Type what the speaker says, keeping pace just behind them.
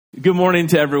Good morning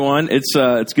to everyone. It's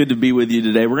good to be with you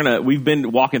today. We've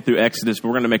been walking through Exodus, but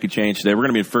we're gonna make a change today. We're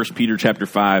gonna be in 1 Peter chapter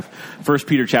 5. 1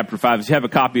 Peter chapter 5. If you have a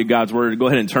copy of God's Word, go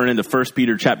ahead and turn into 1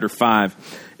 Peter chapter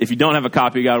 5. If you don't have a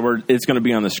copy of God's Word, it's going to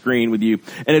be on the screen with you.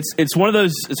 And it's one of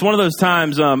those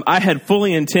times. I had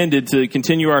fully intended to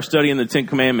continue our study in the Ten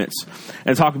Commandments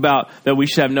and talk about that we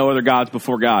should have no other gods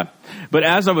before God. But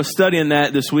as I was studying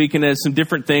that this week, and as some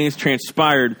different things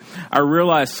transpired, I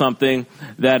realized something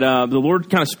that the Lord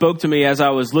kind of spoke to me as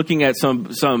I was looking at some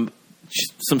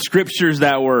scriptures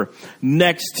that were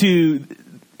next to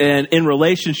and in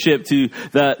relationship to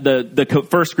the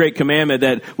first great commandment,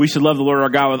 that we should love the Lord our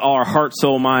God with all our heart,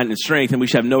 soul, mind, and strength, and we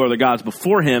should have no other gods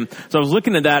before Him. So I was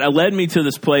looking at that. It led me to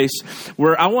this place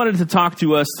where I wanted to talk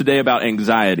to us today about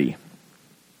anxiety,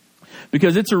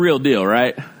 because it's a real deal,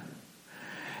 right?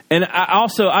 And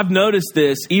I've noticed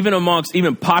this even amongst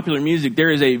popular music.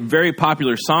 There is a very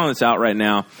popular song that's out right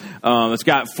now. It's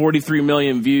got 43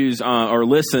 million views or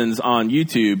listens on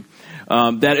YouTube.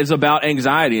 That is about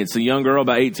anxiety. It's a young girl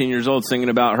about 18 years old singing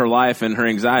about her life and her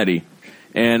anxiety.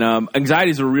 And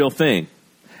anxiety is a real thing.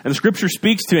 And the Scripture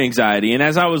speaks to anxiety. And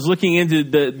as I was looking into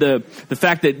the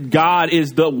fact that God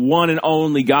is the one and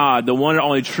only God, the one and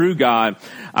only true God,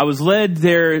 I was led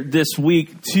there this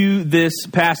week to this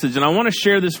passage. And I want to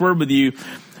share this word with you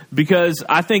because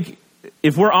I think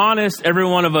if we're honest, every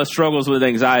one of us struggles with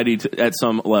anxiety at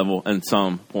some level and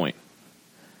some point.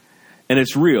 And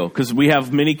it's real because we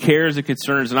have many cares and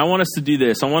concerns. And I want us to do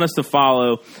this. I want us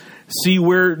to see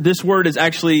where this word is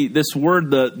actually,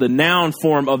 the noun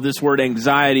form of this word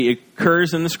anxiety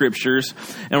occurs in the Scriptures.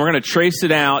 And we're going to trace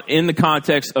it out in the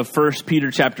context of 1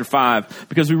 Peter chapter 5,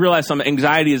 because we realize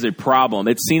anxiety is a problem.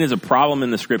 It's seen as a problem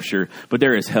in the Scripture, but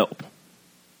there is help.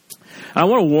 And I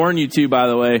want to warn you too, by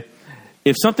the way,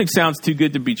 if something sounds too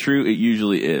good to be true, it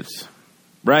usually is.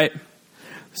 Right?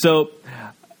 So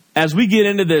as we get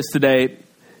into this today,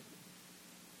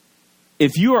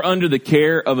 if you are under the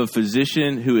care of a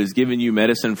physician who has given you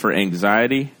medicine for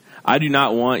anxiety, I do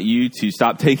not want you to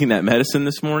stop taking that medicine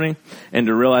this morning and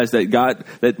to realize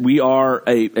that we are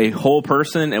a whole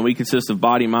person and we consist of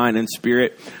body, mind, and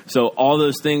spirit. So all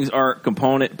those things are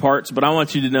component parts. But I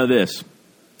want you to know this.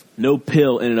 No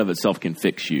pill in and of itself can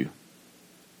fix you.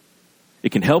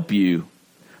 It can help you,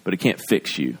 but it can't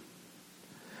fix you.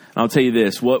 I'll tell you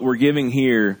this, what we're giving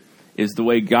here is the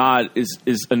way God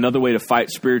is another way to fight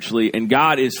spiritually, and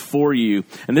God is for you.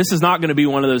 And this is not going to be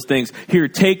one of those things, here,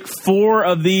 take 4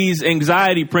 of these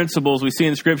anxiety principles we see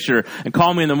in Scripture and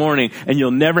call me in the morning, and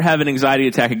you'll never have an anxiety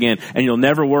attack again, and you'll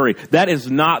never worry. That is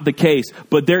not the case.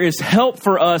 But there is help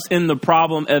for us in the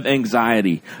problem of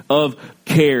anxiety, of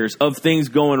cares, of things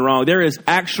going wrong. There is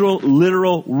actual,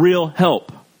 literal, real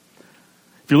help.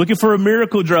 If you're looking for a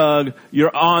miracle drug,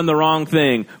 you're on the wrong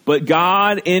thing. But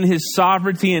God, in His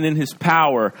sovereignty and in His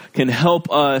power, can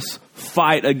help us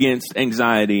fight against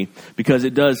anxiety, because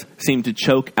it does seem to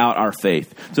choke out our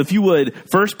faith. So if you would,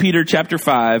 1 Peter chapter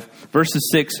 5, verses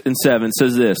 6 and 7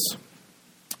 says this.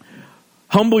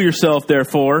 Humble yourself,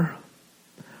 therefore,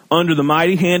 under the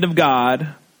mighty hand of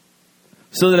God,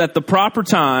 so that at the proper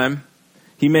time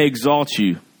He may exalt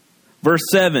you. Verse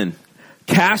 7.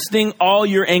 Casting all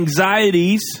your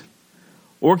anxieties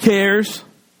or cares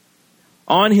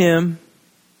on Him,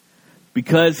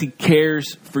 because He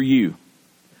cares for you.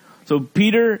 So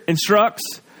Peter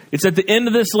instructs, it's at the end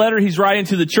of this letter he's writing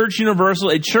to the Church Universal,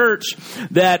 a church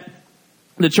that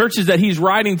the churches that he's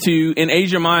writing to in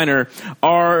Asia Minor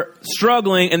are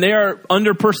struggling, and they are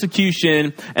under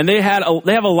persecution, and they have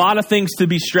a lot of things to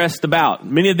be stressed about.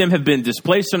 Many of them have been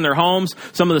displaced from their homes.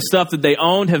 Some of the stuff that they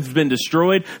owned have been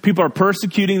destroyed. People are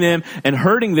persecuting them and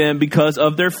hurting them because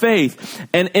of their faith.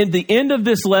 And at the end of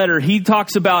this letter, he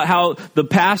talks about how the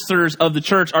pastors of the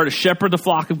church are to shepherd the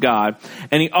flock of God.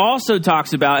 And he also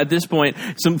talks about, at this point,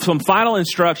 some final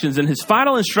instructions. And his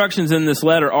final instructions in this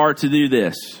letter are to do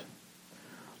this.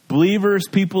 Believers,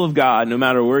 people of God, no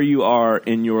matter where you are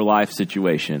in your life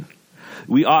situation,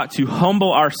 we ought to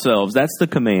humble ourselves. That's the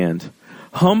command.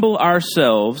 Humble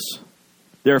ourselves,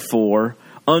 therefore,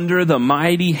 under the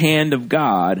mighty hand of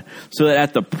God, so that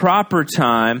at the proper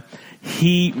time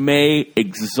He may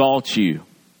exalt you.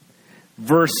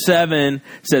 Verse 7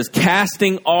 says,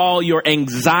 casting all your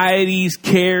anxieties,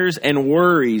 cares, and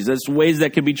worries. That's ways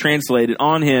that can be translated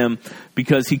on Him,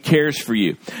 because He cares for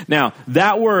you. Now,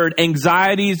 that word,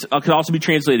 anxieties, could also be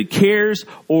translated cares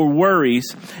or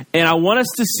worries. And I want us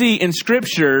to see in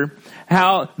Scripture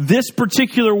how this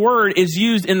particular word is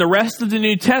used in the rest of the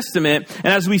New Testament. And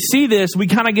as we see this, we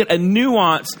kind of get a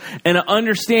nuance and an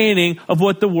understanding of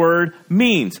what the word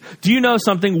means. Do you know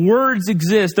something? Words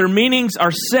exist. Their meanings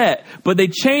are set, but they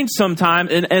change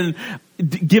sometimes. And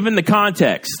given the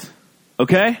context,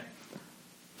 okay?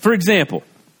 For example,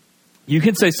 you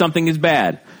can say something is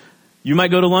bad. You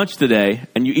might go to lunch today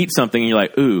and you eat something and you're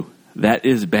like, ooh, that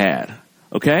is bad,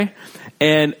 okay?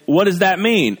 And what does that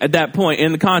mean at that point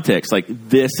in the context? Like,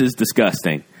 this is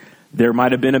disgusting. There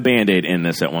might have been a Band-Aid in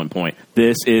this at one point.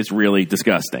 This is really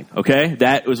disgusting, okay?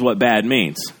 That is what bad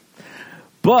means.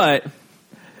 But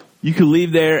you could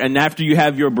leave there, and after you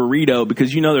have your burrito,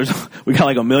 because you know we got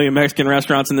like 1 million Mexican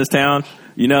restaurants in this town.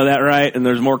 You know that, right? And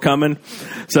there's more coming.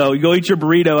 So you go eat your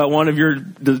burrito at one of your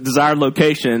desired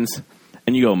locations,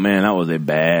 and you go, man, that was a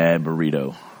bad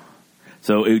burrito.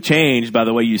 So it changed by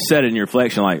the way you said it in your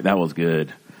reflection, like, that was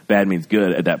good. Bad means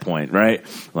good at that point, right?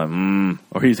 Like,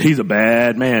 or he's a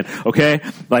bad man, okay?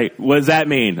 Like, what does that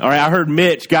mean? All right, I heard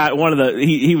Mitch got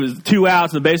he was 2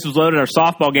 outs and the base was loaded in our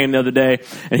softball game the other day,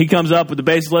 and he comes up with the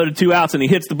base loaded, 2 outs, and he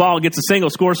hits the ball, gets a single,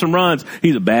 scores some runs.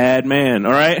 He's a bad man,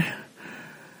 all right?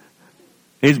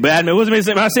 He's a bad man. What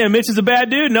am I saying Mitch is a bad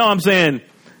dude? No, I'm saying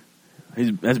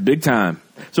that's big time.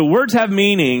 So words have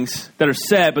meanings that are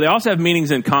set, but they also have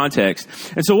meanings in context.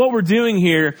 And so what we're doing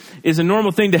here is a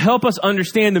normal thing to help us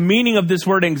understand the meaning of this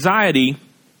word anxiety.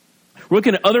 We're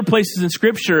looking at other places in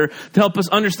Scripture to help us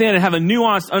understand and have a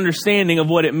nuanced understanding of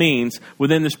what it means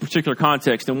within this particular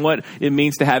context and what it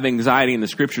means to have anxiety in the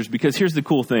Scriptures. Because here's the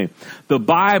cool thing. The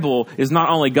Bible is not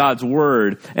only God's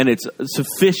Word, and it's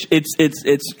sufficient.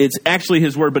 It's actually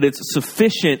His Word, but it's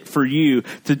sufficient for you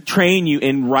to train you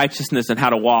in righteousness and how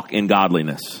to walk in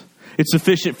godliness. It's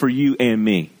sufficient for you and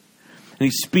me. And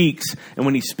He speaks, and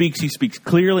when He speaks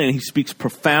clearly and He speaks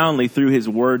profoundly through His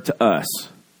Word to us.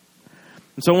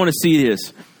 And so I want to see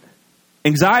this.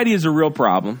 Anxiety is a real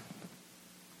problem.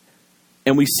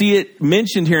 And we see it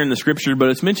mentioned here in the Scripture, but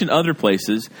it's mentioned other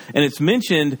places. And it's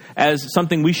mentioned as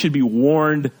something we should be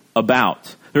warned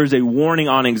about. There's a warning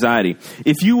on anxiety.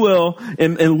 If you will,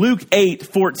 in Luke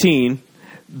 8:14,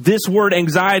 this word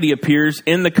anxiety appears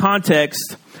in the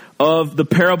context of the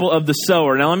parable of the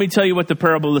sower. Now let me tell you what the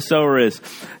parable of the sower is.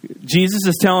 Jesus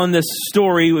is telling this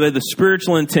story with the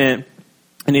spiritual intent.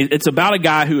 And it's about a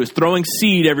guy who is throwing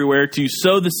seed everywhere to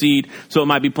sow the seed so it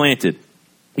might be planted.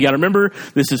 You got to remember,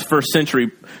 this is first century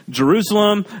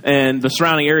Jerusalem and the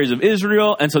surrounding areas of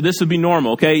Israel. And so this would be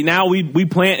normal, okay? Now we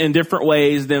plant in different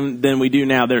ways than we do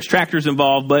now. There's tractors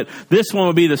involved, but this one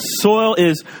would be the soil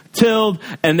is tilled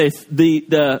and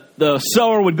the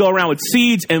sower would go around with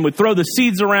seeds and would throw the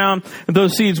seeds around. And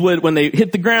those seeds would, when they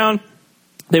hit the ground,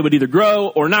 they would either grow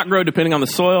or not grow depending on the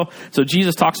soil. So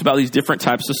Jesus talks about these different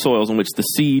types of soils in which the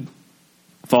seed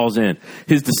falls in.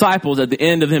 His disciples, at the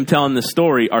end of him telling this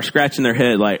story, are scratching their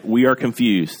head like, we are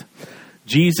confused.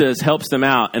 Jesus helps them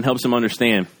out and helps them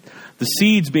understand. The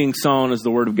seeds being sown is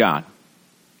the Word of God.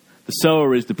 The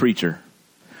sower is the preacher.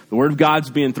 The Word of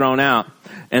God's being thrown out,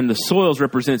 and the soils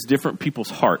represents different people's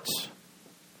hearts.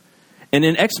 And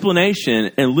in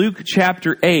explanation, in Luke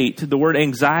chapter 8, the word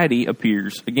anxiety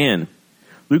appears again.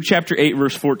 Luke chapter 8,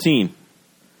 verse 14.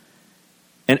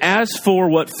 And as for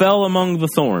what fell among the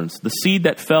thorns, the seed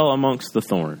that fell amongst the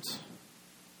thorns,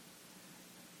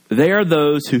 they are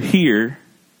those who hear,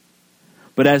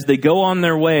 but as they go on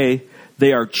their way,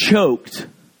 they are choked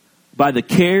by the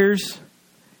cares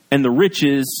and the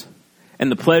riches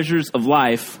and the pleasures of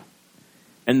life,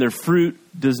 and their fruit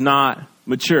does not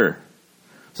mature.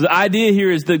 So the idea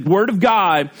here is the Word of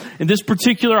God in this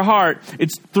particular heart,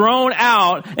 it's thrown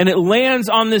out and it lands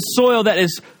on this soil that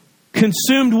is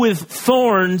consumed with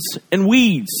thorns and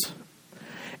weeds.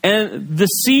 And the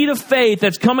seed of faith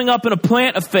that's coming up in a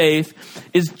plant of faith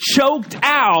is choked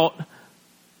out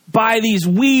by these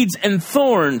weeds and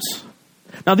thorns.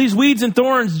 Now these weeds and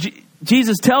thorns,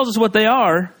 Jesus tells us what they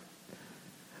are.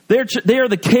 They are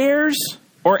the cares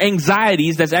or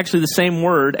anxieties. That's actually the same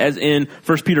word as in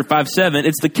 1 Peter 5:7.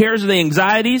 It's the cares or the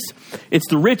anxieties. It's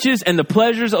the riches and the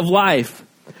pleasures of life.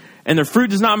 And their fruit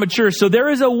does not mature. So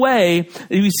there is a way that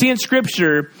we see in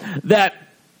Scripture that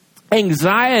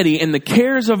anxiety and the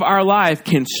cares of our life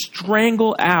can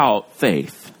strangle out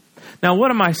faith. Now, what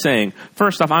am I saying?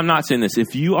 First off, I'm not saying this.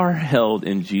 If you are held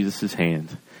in Jesus' hand,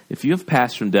 if you have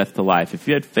passed from death to life, if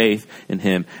you had faith in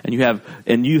Him, and you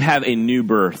have a new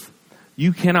birth,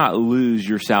 you cannot lose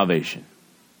your salvation.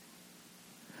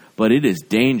 But it is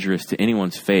dangerous to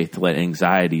anyone's faith to let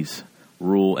anxieties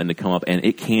rule and to come up, and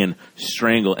it can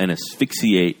strangle and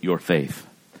asphyxiate your faith.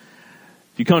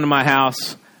 If you come to my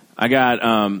house, I got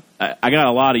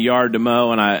a lot of yard to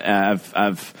mow, and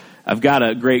I've got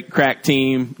a great crack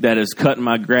team that is cutting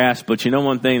my grass. But you know,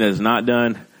 one thing that is not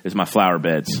done is my flower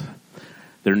beds.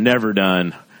 They're never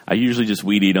done. I usually just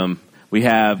weed eat them. We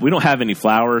don't have any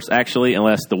flowers, actually,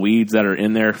 unless the weeds that are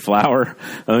in there flower.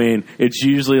 I mean, it's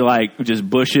usually like just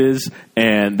bushes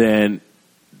and then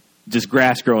just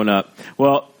grass growing up.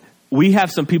 Well, we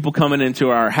have some people coming into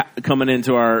our, to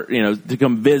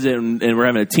come visit, and we're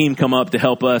having a team come up to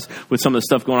help us with some of the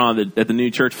stuff going on at the new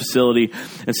church facility.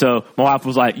 And so my wife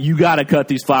was like, you got to cut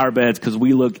these flower beds because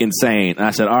we look insane. And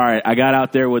I said, all right. I got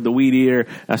out there with the weed eater. And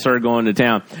I started going to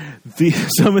town.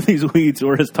 Some of these weeds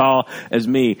were as tall as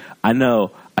me. I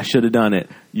know I should have done it.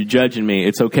 You're judging me.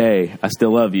 It's okay. I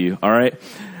still love you. All right.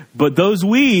 But those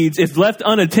weeds, if left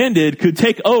unattended, could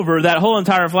take over that whole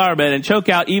entire flower bed and choke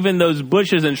out even those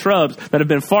bushes and shrubs that have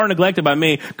been far neglected by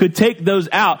me, could take those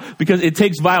out because it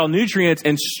takes vital nutrients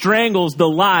and strangles the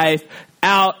life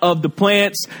out of the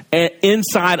plants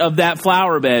inside of that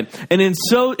flower bed. And in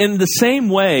the same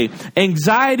way,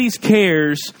 anxieties,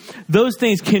 cares, those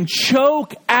things can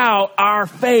choke out our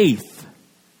faith.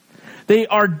 They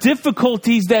are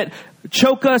difficulties that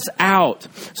choke us out.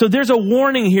 So there's a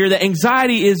warning here that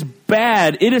anxiety is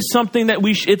bad. It is something that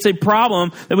it's a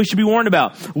problem that we should be warned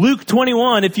about. Luke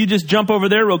 21, if you just jump over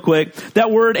there real quick,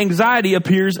 that word anxiety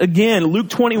appears again. Luke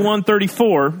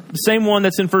 21:34, the same one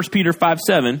that's in 1 Peter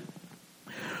 5:7.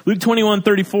 Luke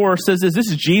 21:34 says this.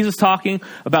 This is Jesus talking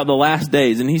about the last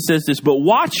days. And he says this, but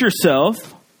watch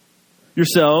yourselves,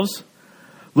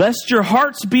 lest your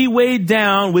hearts be weighed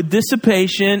down with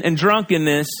dissipation and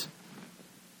drunkenness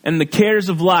and the cares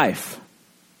of life,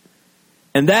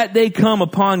 and that day come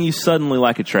upon you suddenly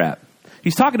like a trap.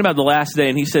 He's talking about the last day,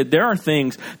 and he said there are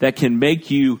things that can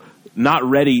make you not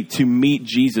ready to meet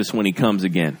Jesus when he comes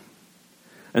again.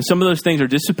 And some of those things are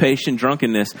dissipation,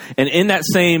 drunkenness, and in that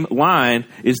same line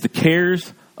is the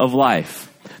cares of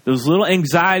life. Those little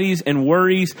anxieties and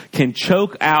worries can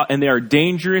choke out, and they are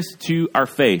dangerous to our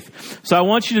faith. So I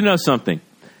want you to know something.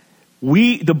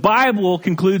 The Bible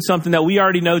concludes something that we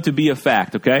already know to be a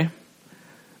fact, okay?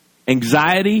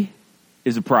 Anxiety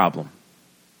is a problem.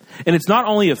 And it's not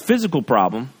only a physical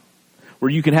problem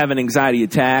where you can have an anxiety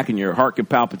attack and your heart can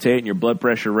palpitate and your blood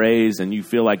pressure raise and you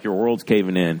feel like your world's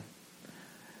caving in.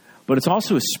 But it's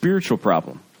also a spiritual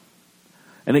problem.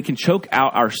 And it can choke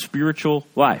out our spiritual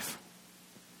life.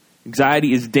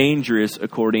 Anxiety is dangerous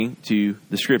according to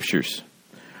the scriptures.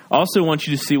 I also want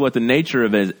you to see what the nature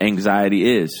of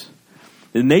anxiety is.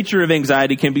 The nature of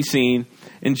anxiety can be seen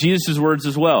in Jesus' words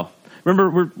as well.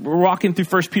 Remember, we're walking through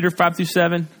 1 Peter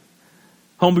 5-7.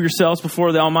 Humble yourselves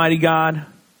before the Almighty God.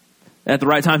 At the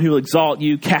right time, he will exalt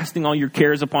you, casting all your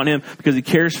cares upon him because he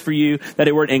cares for you.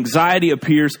 That word anxiety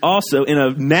appears also in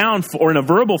a noun or in a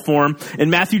verbal form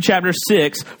in Matthew chapter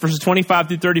 6, verses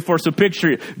 25-34. So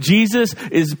picture it. Jesus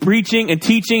is preaching and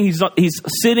teaching. He's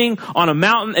sitting on a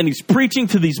mountain and he's preaching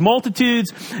to these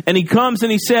multitudes. And he comes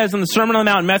and he says in the Sermon on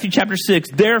the Mount, Matthew chapter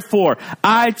 6, therefore,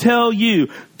 I tell you,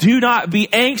 do not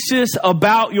be anxious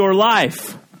about your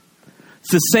life.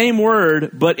 It's the same word,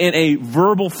 but in a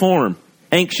verbal form.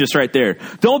 Anxious right there.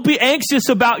 Don't be anxious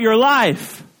about your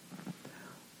life.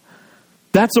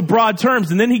 That's a broad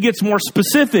terms. And then he gets more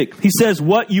specific. He says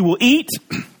what you will eat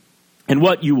and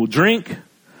what you will drink,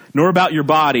 nor about your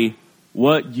body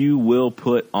what you will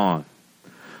put on.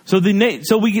 So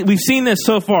we've seen this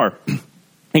so far.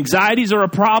 Anxieties are a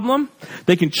problem.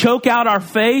 They can choke out our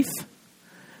faith.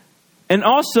 And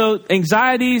also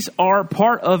anxieties are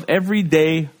part of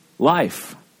everyday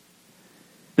life.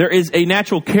 There is a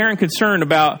natural care and concern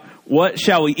about what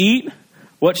shall we eat,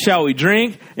 what shall we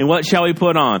drink, and what shall we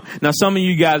put on. Now, some of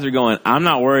you guys are going, I'm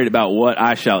not worried about what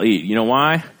I shall eat. You know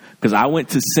why? Because I went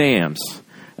to Sam's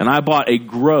and I bought a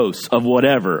gross of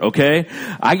whatever, okay?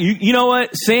 You know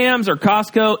what? Sam's or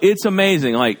Costco, it's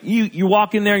amazing. Like, you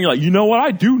walk in there and you're like, you know what?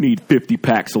 I do need 50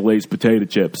 packs of Lay's potato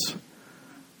chips.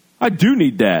 I do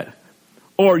need that.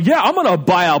 Or, yeah, I'm going to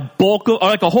buy a bulk of,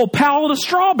 like a whole pallet of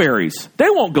strawberries. They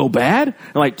won't go bad.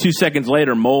 And like 2 seconds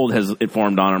later, mold has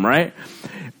formed on them, right?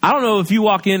 I don't know if you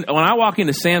when I walk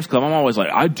into Sam's Club, I'm always like,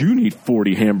 I do need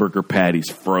 40 hamburger patties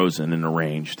frozen and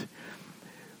arranged.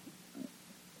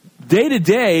 Day to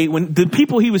day, when the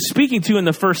people he was speaking to in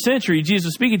the first century, Jesus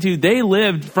was speaking to, they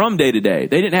lived from day to day.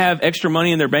 They didn't have extra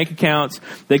money in their bank accounts.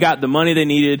 They got the money they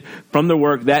needed from their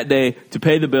work that day to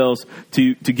pay the bills,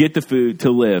 to get the food, to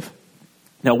live.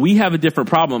 Now, we have a different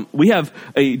problem. We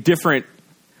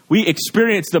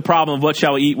experience the problem of what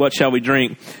shall we eat, what shall we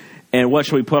drink, and what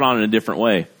shall we put on in a different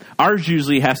way. Ours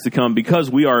usually has to come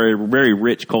because we are a very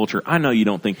rich culture. I know you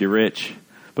don't think you're rich,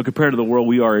 but compared to the world,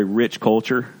 we are a rich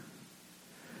culture.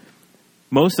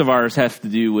 Most of ours has to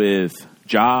do with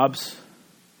jobs,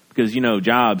 because,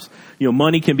 jobs,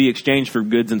 money can be exchanged for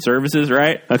goods and services,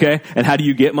 right? Okay. And how do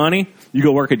you get money? You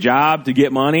go work a job to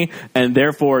get money, and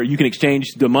therefore you can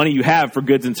exchange the money you have for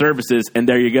goods and services. And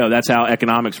there you go. That's how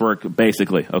economics work,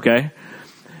 basically. Okay.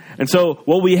 And so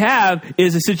what we have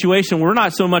is a situation where we're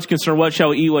not so much concerned, what shall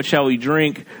we eat, what shall we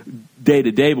drink day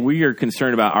to day, but we are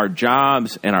concerned about our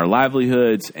jobs and our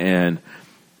livelihoods and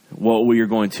what we are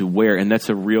going to wear. And that's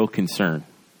a real concern.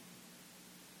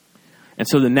 And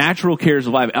so the natural cares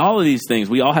of life, all of these things,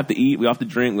 we all have to eat, we all have to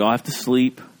drink, we all have to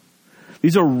sleep.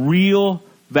 These are real,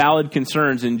 valid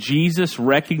concerns, and Jesus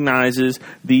recognizes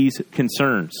these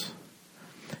concerns.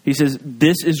 He says,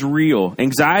 this is real.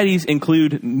 Anxieties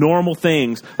include normal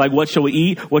things like what shall we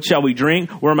eat? What shall we drink?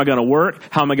 Where am I going to work?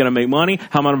 How am I going to make money?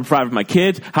 How am I going to provide for my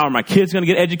kids? How are my kids going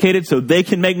to get educated so they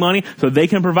can make money, so they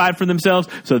can provide for themselves,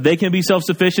 so they can be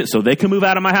self-sufficient, so they can move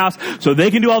out of my house, so they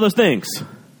can do all those things?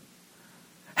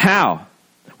 How?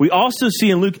 We also see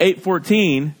in Luke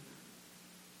 8:14,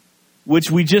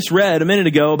 which we just read a minute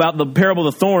ago about the parable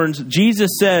of the thorns, Jesus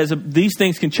says these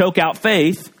things can choke out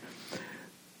faith.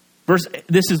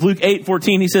 This is Luke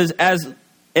 8:14. He says,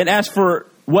 as for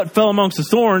what fell amongst the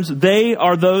thorns, they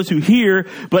are those who hear,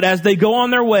 but as they go on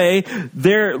their way,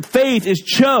 their faith is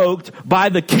choked by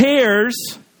the cares,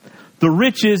 the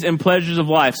riches, and pleasures of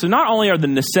life. So not only are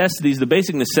the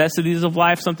basic necessities of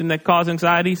life something that cause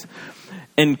anxieties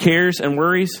and cares and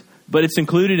worries, but it's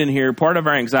included in here. Part of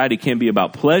our anxiety can be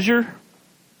about pleasure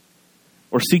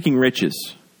or seeking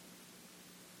riches.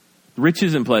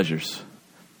 Riches and pleasures.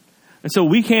 And so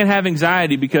we can't have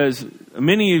anxiety because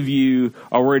many of you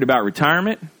are worried about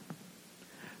retirement.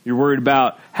 You're worried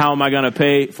about how am I going to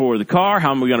pay for the car?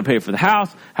 How am I going to pay for the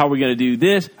house? How are we going to do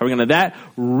this? How are we going to do that?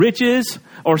 Riches.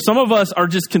 Or some of us are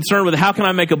just concerned with how can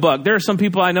I make a buck? There are some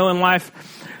people I know in life,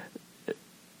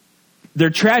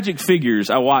 they're tragic figures.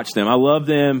 I watch them. I love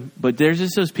them. But there's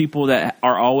just those people that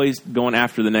are always going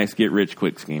after the next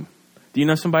get-rich-quick scheme. Do you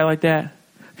know somebody like that?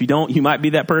 If you don't, you might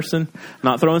be that person. I'm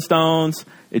not throwing stones.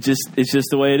 It's just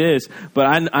the way it is.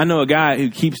 But I know a guy who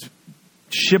keeps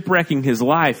shipwrecking his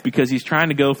life because he's trying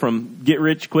to go from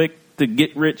get-rich-quick to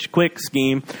get-rich-quick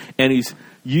scheme. And he's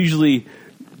usually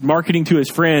marketing to his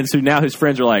friends, who now his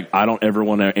friends are like, I don't ever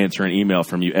want to answer an email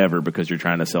from you ever because you're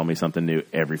trying to sell me something new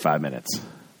every 5 minutes.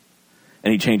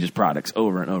 And he changes products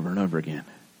over and over and over again.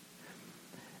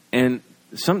 And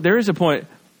there is a point.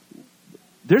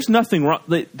 There's nothing wrong.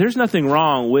 There's nothing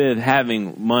wrong with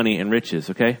having money and riches.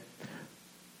 Okay.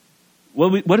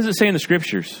 What does it say in the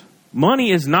scriptures?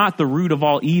 Money is not the root of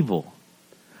all evil.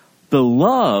 The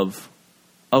love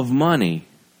of money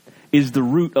is the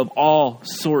root of all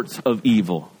sorts of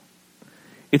evil.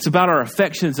 It's about our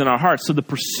affections and our hearts. So the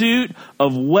pursuit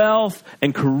of wealth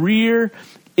and career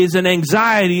is an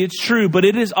anxiety. It's true, but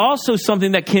it is also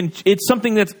something that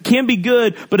can be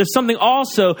good, but it's something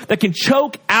also that can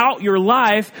choke out your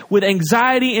life with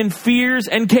anxiety and fears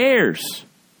and cares.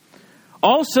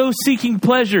 Also seeking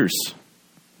pleasures.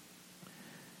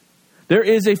 There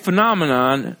is a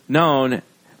phenomenon known,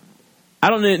 I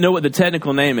don't know what the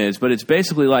technical name is, but it's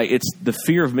basically it's the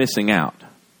fear of missing out.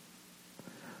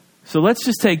 So let's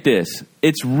just take this.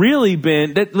 It's really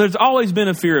been, there's always been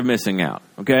a fear of missing out,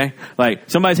 okay? Like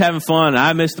somebody's having fun and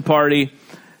I missed the party.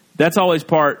 That's always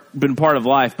been part of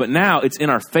life, but now it's in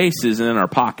our faces and in our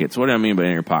pockets. What do I mean by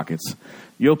in your pockets?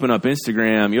 You open up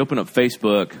Instagram, you open up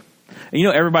Facebook, and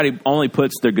everybody only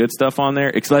puts their good stuff on there,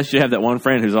 unless you have that one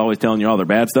friend who's always telling you all their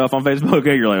bad stuff on Facebook.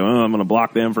 Okay, you're like, I'm going to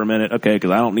block them for a minute, okay,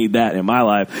 because I don't need that in my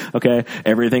life, okay?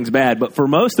 Everything's bad. But for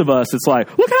most of us, it's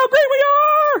like, look how great we are!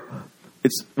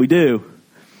 We do.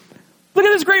 Look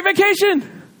at this great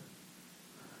vacation.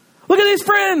 Look at these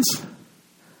friends.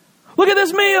 Look at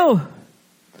this meal.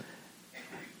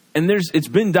 And it's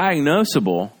been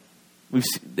diagnosable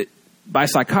by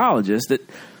psychologists that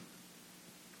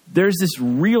there's this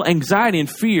real anxiety and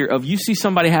fear of you see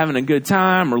somebody having a good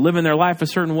time or living their life a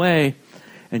certain way,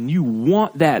 and you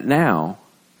want that now,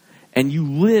 and you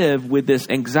live with this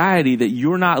anxiety that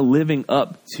you're not living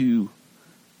up to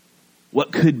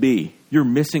what could be. You're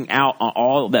missing out on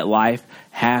all that life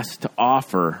has to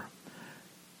offer.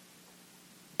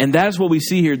 And that's what we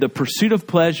see here. The pursuit of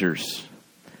pleasures.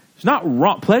 It's not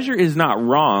wrong. Pleasure is not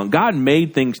wrong. God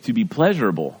made things to be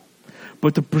pleasurable.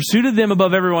 But the pursuit of them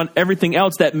above everything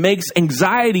else that makes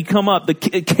anxiety come up, the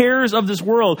cares of this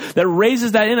world that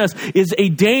raises that in us, is a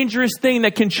dangerous thing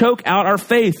that can choke out our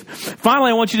faith.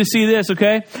 Finally, I want you to see this,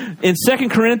 okay? In 2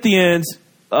 Corinthians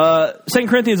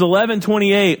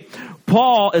 11:28,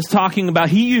 Paul is talking about,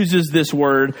 he uses this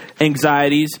word,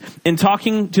 anxieties, in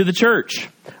talking to the church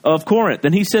of Corinth.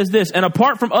 And he says this, and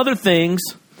apart from other things,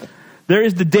 there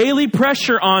is the daily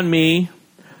pressure on me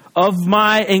of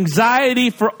my anxiety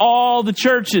for all the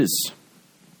churches.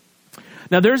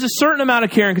 Now, there's a certain amount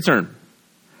of care and concern.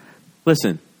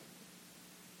 Listen,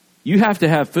 you have to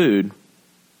have food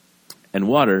and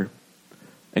water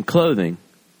and clothing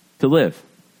to live.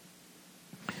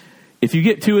 If you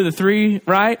get 2 of the 3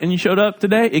 right and you showed up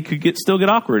today, it could still get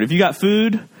awkward. If you got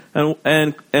food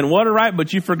and water right,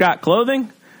 but you forgot clothing,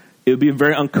 it would be a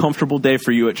very uncomfortable day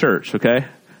for you at church, okay?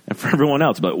 And for everyone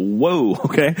else. But whoa,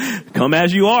 okay? Come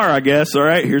as you are, I guess, all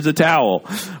right? Here's a towel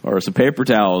or some paper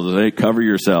towels. Hey, cover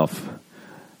yourself.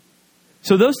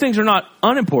 So those things are not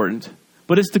unimportant,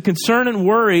 but it's the concern and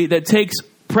worry that takes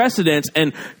precedence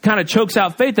and kind of chokes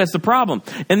out faith. That's the problem.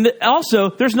 And also,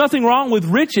 there's nothing wrong with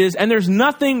riches and there's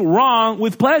nothing wrong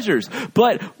with pleasures.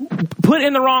 But put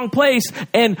in the wrong place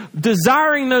and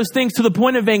desiring those things to the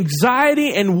point of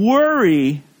anxiety and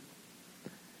worry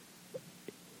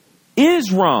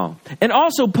is wrong. And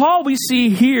also, Paul, we see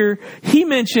here, he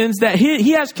mentions that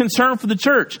he has concern for the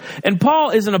church. And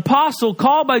Paul is an apostle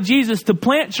called by Jesus to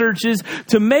plant churches,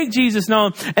 to make Jesus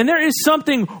known. And there is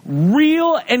something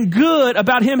real and good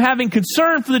about him having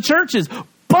concern for the churches.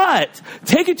 But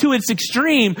take it to its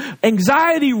extreme.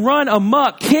 Anxiety run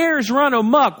amok. Cares run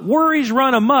amok. Worries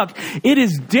run amok. It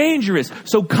is dangerous.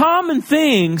 So common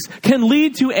things can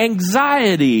lead to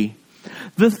anxiety.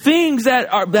 The things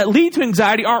that lead to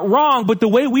anxiety aren't wrong, but the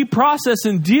way we process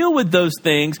and deal with those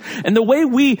things and the way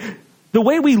we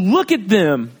look at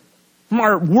them from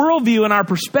our worldview and our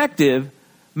perspective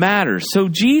matters. So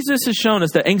Jesus has shown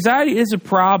us that anxiety is a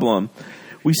problem.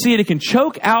 We see it can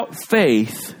choke out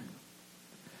faith.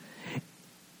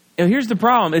 And here's the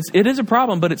problem. It is a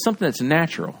problem, but it's something that's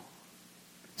natural.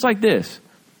 It's like this.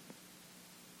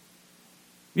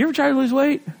 You ever try to lose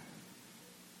weight?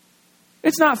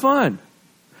 It's not fun.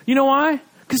 You know why?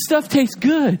 Because stuff tastes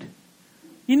good.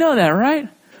 You know that, right?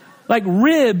 Like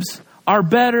ribs are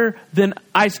better than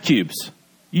ice cubes.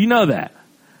 You know that.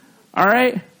 All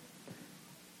right?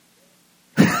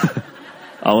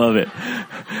 I love it.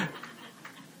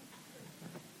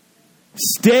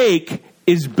 Steak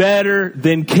is better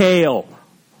than kale.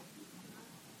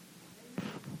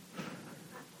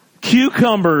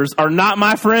 Cucumbers are not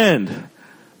my friend,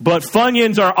 but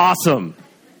Funyuns are awesome.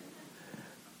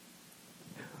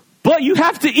 But you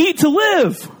have to eat to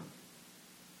live,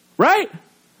 right?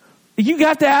 You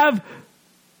have to have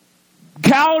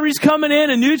calories coming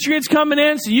in and nutrients coming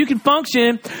in so you can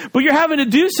function. But you're having to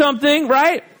do something,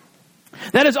 right?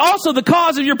 That is also the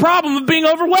cause of your problem of being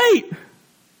overweight.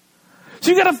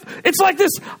 So it's like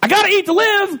this, I gotta eat to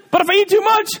live, but if I eat too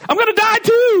much, I'm gonna die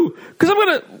too. Because I'm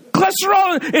gonna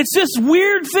cholesterol. It's this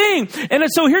weird thing. And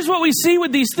so here's what we see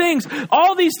with these things.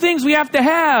 All these things we have to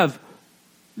have.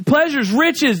 Pleasures,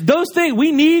 riches, those things,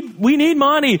 we need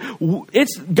money.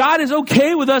 God is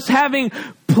okay with us having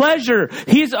pleasure.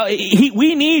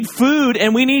 We need food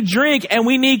and we need drink and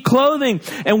we need clothing,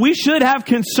 and we should have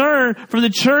concern for the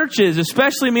churches,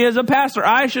 especially me as a pastor.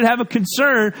 I should have a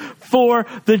concern for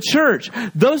the church.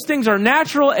 Those things are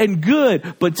natural and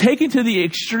good, but taken to the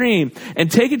extreme and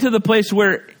taken to the place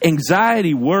where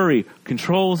anxiety, worry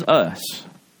controls us.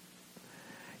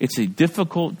 It's a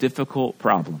difficult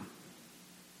problem.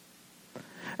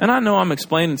 And I know I'm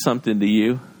explaining something to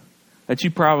you that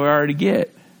you probably already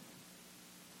get.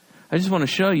 I just want to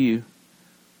show you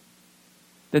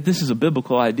that this is a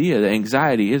biblical idea, that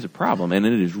anxiety is a problem and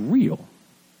it is real.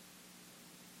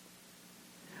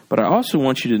 But I also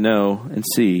want you to know and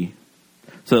see,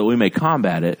 so that we may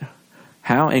combat it,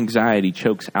 how anxiety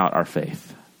chokes out our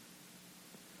faith.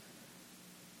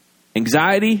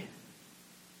 Anxiety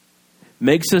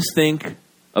makes us think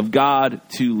of God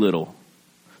too little.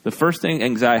 The first thing,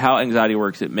 how anxiety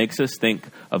works, it makes us think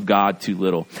of God too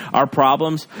little. Our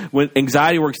problems, when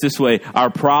anxiety works this way,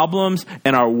 our problems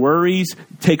and our worries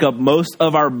take up most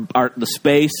of the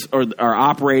space or our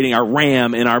operating, our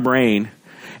RAM in our brain.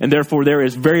 And therefore, there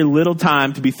is very little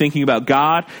time to be thinking about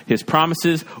God, His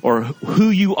promises, or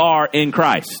who you are in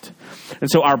Christ.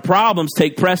 And so our problems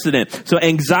take precedent. So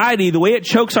anxiety, the way it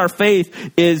chokes our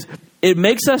faith is it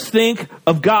makes us think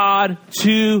of God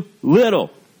too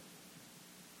little.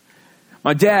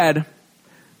 My dad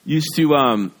used to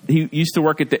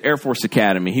work at the Air Force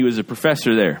Academy. He was a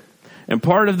professor there. And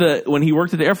when he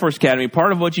worked at the Air Force Academy,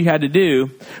 part of what you had to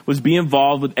do was be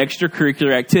involved with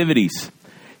extracurricular activities.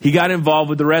 He got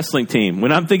involved with the wrestling team.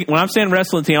 When I'm saying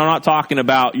wrestling team, I'm not talking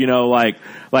about,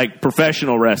 like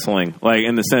professional wrestling, like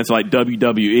in the sense of like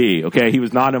WWE. Okay. He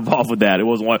was not involved with that. It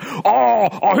wasn't like,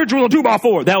 I'll hit you with a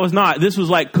 2x4. That was not. This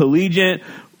was like collegiate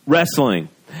wrestling.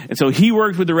 And so he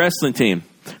worked with the wrestling team.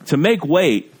 To make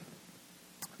weight,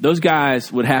 some of those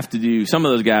guys would have to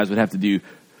do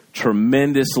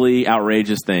tremendously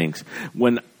outrageous things.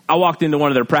 When I walked into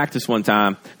one of their practice one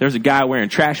time, there was a guy wearing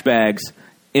trash bags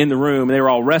in the room, and they were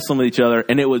all wrestling with each other,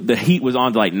 and the heat was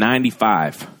on to like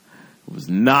 95. It was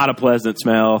not a pleasant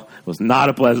smell. It was not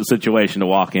a pleasant situation to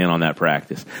walk in on that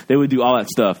practice. They would do all that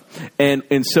stuff. And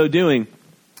in so doing,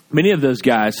 many of those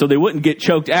guys, so they wouldn't get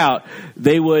choked out,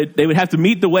 they would have to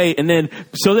meet the weight, and then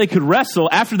so they could wrestle,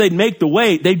 after they'd make the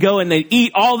weight, they'd go and they'd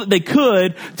eat all that they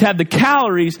could to have the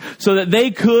calories so that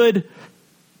they could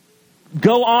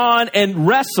go on and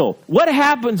wrestle. What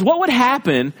would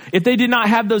happen if they did not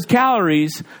have those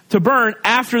calories to burn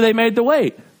after they made the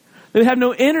weight? They would have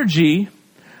no energy,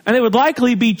 and they would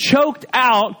likely be choked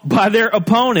out by their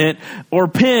opponent or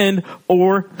pinned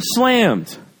or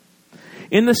slammed.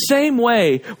 In the same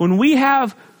way, when we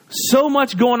have so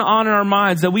much going on in our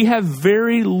minds that we have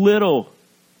very little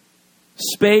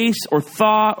space or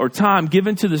thought or time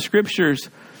given to the scriptures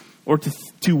or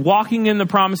to walking in the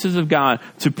promises of God,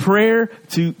 to prayer,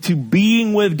 to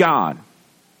being with God,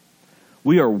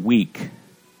 we are weak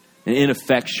and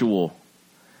ineffectual,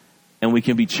 and we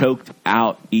can be choked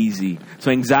out easy.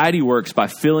 So anxiety works by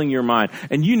filling your mind.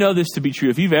 And you know this to be true.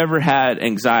 If you've ever had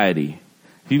anxiety,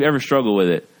 if you've ever struggled with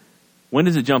it, when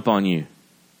does it jump on you?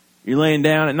 You're laying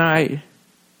down at night,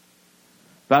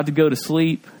 about to go to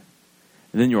sleep,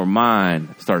 and then your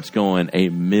mind starts going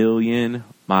 1,000,000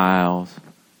 miles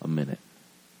a minute.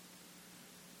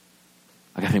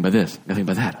 I gotta think about this. I gotta think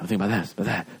about that. I think about this, about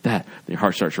that. Then your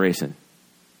heart starts racing.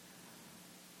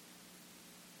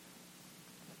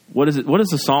 What does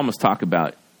the psalmist talk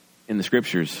about in the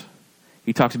scriptures?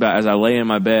 He talks about, as I lay in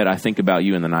my bed, I think about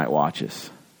you in the night watches.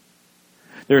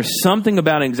 There is something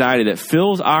about anxiety that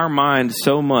fills our mind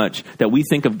so much that we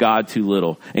think of God too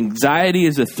little. Anxiety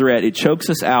is a threat. It chokes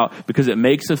us out because it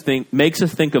makes us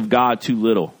think of God too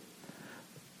little.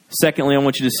 Secondly, I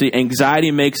want you to see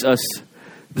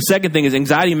the second thing is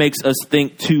anxiety makes us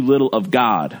think too little of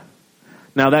God.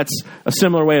 Now, that's a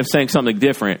similar way of saying something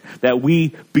different. That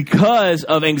because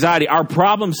of anxiety, our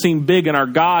problems seem big and our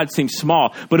God seems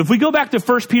small. But if we go back to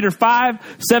 1 Peter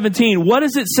 5:17, what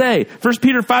does it say? 1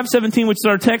 Peter 5:17, which is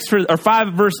our text for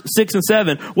 5 verse 6 and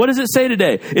 7. What does it say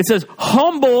today? It says,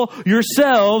 humble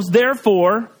yourselves,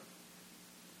 therefore,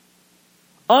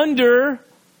 under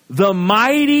the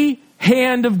mighty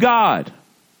hand of God.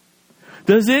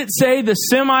 Does it say the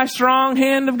semi-strong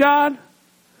hand of God?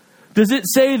 Does it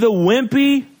say the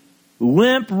wimpy,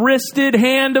 limp-wristed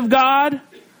hand of God?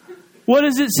 What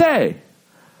does it say?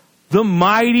 The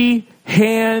mighty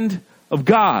hand of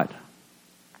God.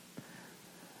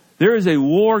 There is a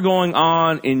war going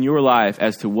on in your life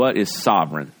as to what is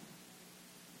sovereign,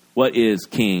 what is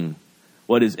king,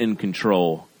 what is in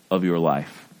control of your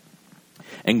life.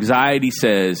 Anxiety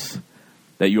says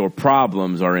that your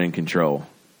problems are in control.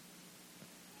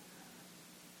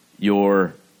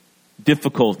 Your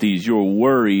difficulties, your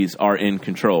worries are in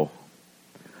control.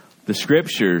 The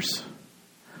scriptures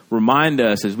remind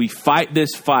us as we fight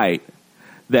this fight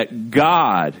that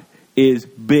God is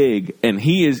big and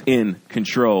he is in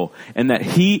control and that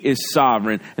he is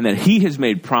sovereign and that he has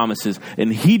made promises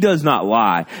and he does not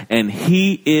lie and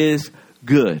he is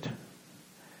good.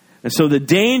 And so the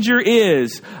danger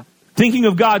is thinking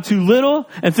of God too little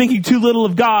and thinking too little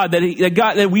of God,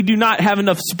 that we do not have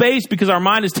enough space because our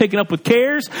mind is taken up with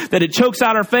cares, that it chokes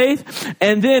out our faith.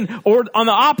 And then, or on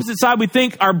the opposite side, we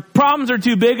think our problems are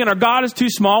too big and our God is too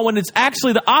small, when it's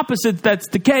actually the opposite that's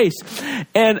the case.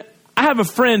 And I have a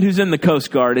friend who's in the Coast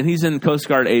Guard, and he's in Coast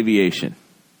Guard aviation.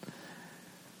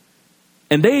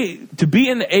 And to be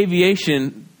in the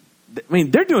aviation, I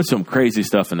mean, they're doing some crazy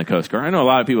stuff in the Coast Guard. I know a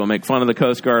lot of people make fun of the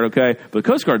Coast Guard, okay? But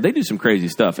the Coast Guard, they do some crazy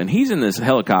stuff. And he's in this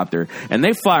helicopter, and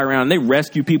they fly around, and they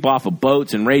rescue people off of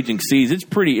boats and raging seas. It's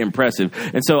pretty impressive.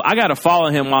 And so I got to follow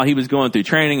him while he was going through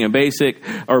training and basic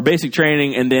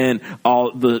training, and then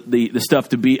all the stuff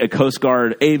to be a Coast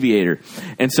Guard aviator.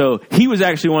 And so he was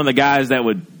actually one of the guys that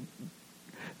would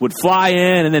fly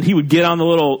in, and then he would get on the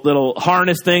little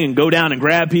harness thing and go down and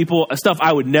grab people. Stuff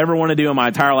I would never want to do in my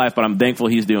entire life, but I'm thankful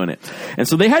he's doing it. And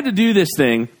so they had to do this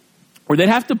thing where they'd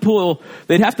have to pull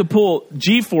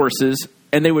G-forces,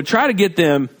 and they would try to get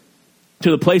them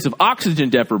to the place of oxygen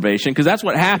deprivation, because that's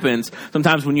what happens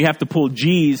sometimes when you have to pull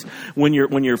G's when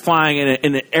you're flying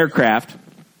in an aircraft.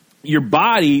 Your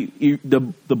body, the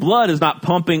blood is not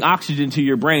pumping oxygen to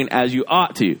your brain as you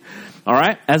ought to. All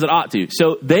right, as it ought to.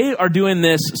 So they are doing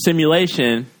this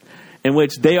simulation in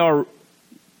which they are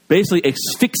basically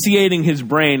asphyxiating his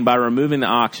brain by removing the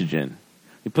oxygen.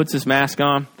 He puts this mask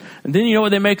on, and then you know what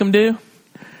they make him do?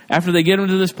 After they get him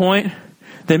to this point,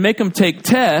 they make him take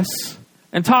tests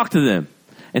and talk to them.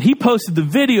 And he posted the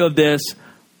video of this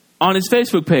on his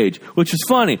Facebook page, which was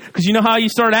funny because you know how you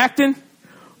start acting?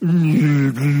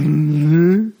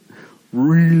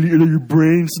 Really, your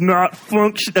brain's not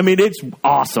functioning. I mean, it's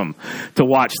awesome to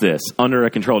watch this under a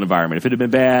controlled environment. If it had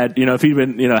been bad, if he'd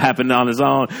been, happened on his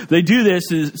own, they do this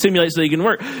to simulate so he can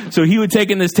work. So he would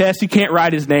take in this test. He can't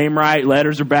write his name right.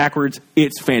 Letters are backwards.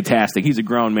 It's fantastic. He's a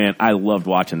grown man. I loved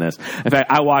watching this. In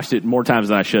fact, I watched it more times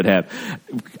than I should have.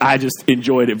 I just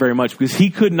enjoyed it very much because he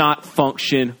could not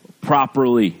function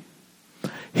properly.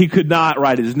 He could not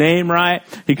write his name right.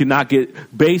 He could not get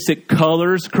basic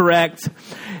colors correct.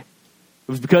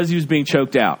 It was because he was being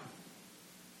choked out.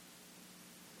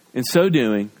 In so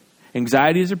doing,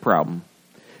 anxiety is a problem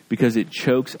because it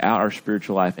chokes out our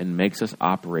spiritual life and makes us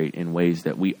operate in ways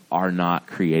that we are not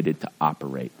created to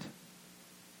operate.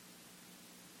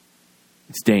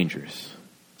 It's dangerous.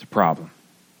 It's a problem.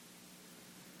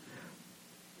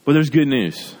 But there's good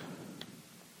news.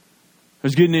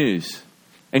 There's good news.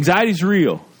 Anxiety is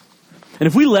real. And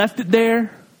if we left it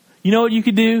there, you know what you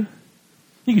could do?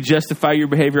 You could justify your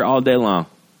behavior all day long.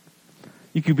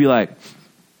 You could be like,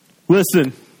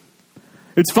 listen,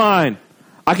 it's fine.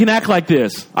 I can act like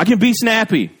this. I can be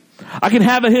snappy. I can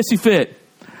have a hissy fit.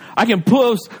 I can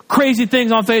post crazy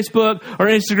things on Facebook or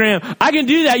Instagram. I can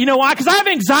do that. You know why? Because I have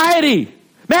anxiety.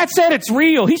 Matt said it's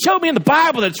real. He showed me in the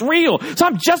Bible that it's real. So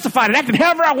I'm justified in acting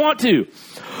however I want to.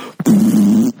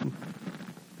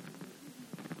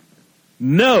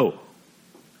 No.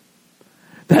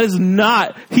 That is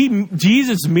not,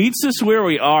 Jesus meets us where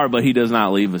we are, but he does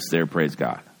not leave us there, praise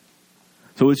God.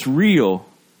 So it's real,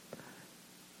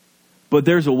 but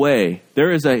there's a way. There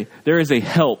is a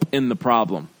help in the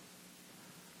problem.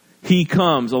 He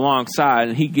comes alongside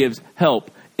and he gives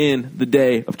help in the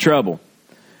day of trouble.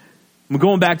 We're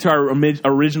going back to our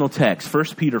original text, 1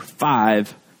 Peter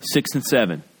 5, 6 and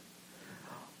 7.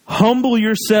 Humble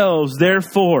yourselves,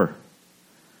 therefore,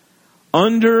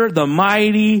 under the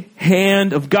mighty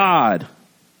hand of God,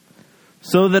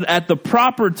 so that at the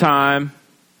proper time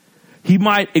he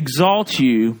might exalt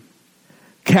you,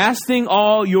 casting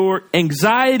all your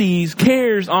anxieties,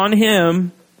 cares on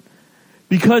him,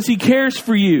 because he cares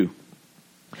for you.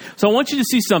 So I want you to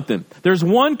see something. There's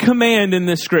one command in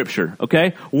this scripture,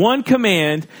 okay? One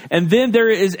command, and then there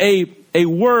is a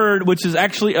word which is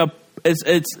actually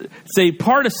it's a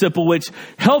participle which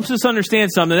helps us understand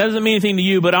something. That doesn't mean anything to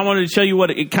you, but I wanted to show you what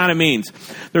it kind of means.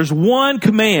 There's one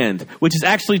command, which is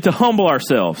actually to humble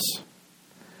ourselves.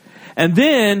 And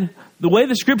then, the way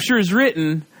the scripture is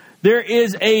written, there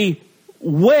is a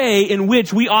way in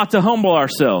which we ought to humble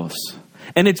ourselves.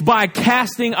 And it's by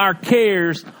casting our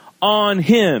cares on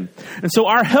him. And so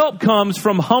our help comes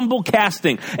from humble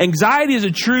casting. Anxiety is a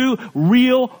true,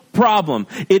 real problem.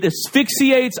 It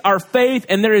asphyxiates our faith,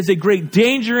 and there is a great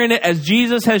danger in it, as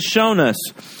Jesus has shown us.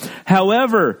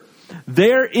 However,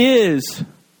 there is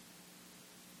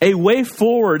a way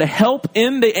forward, a help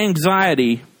in the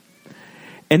anxiety,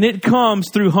 and it comes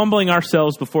through humbling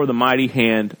ourselves before the mighty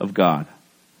hand of God,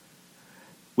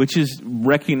 which is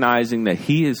recognizing that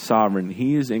he is sovereign,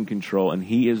 he is in control, and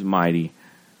he is mighty,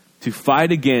 to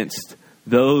fight against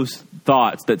those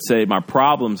thoughts that say my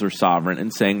problems are sovereign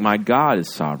and saying my God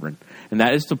is sovereign. And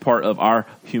that is the part of our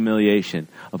humiliation,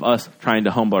 of us trying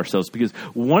to humble ourselves. Because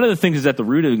one of the things is at the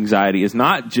root of anxiety is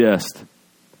not just,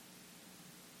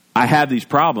 I have these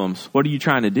problems. What are you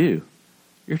trying to do?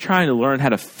 You're trying to learn how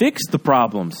to fix the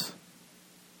problems.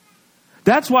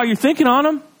 That's why you're thinking on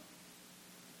them.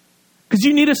 Because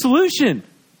you need a solution.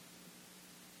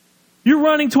 You're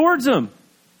running towards them.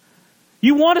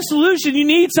 You want a solution. You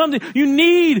need something. You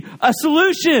need a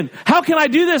solution. How can I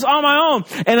do this on my own?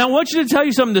 And I want you to tell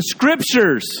you something. The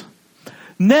scriptures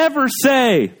never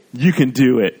say you can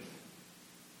do it.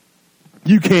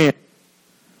 You can't.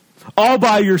 All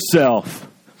by yourself.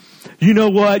 You know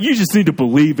what? You just need to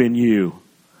believe in you.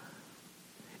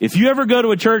 If you ever go to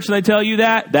a church and they tell you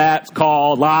that, that's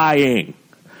called lying.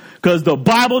 Because the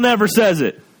Bible never says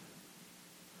it.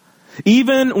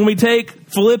 Even when we take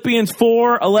Philippians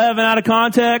 4:11 out of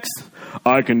context,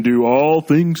 I can do all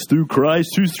things through Christ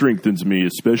who strengthens me,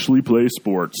 especially play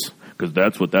sports, because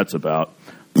that's what that's about.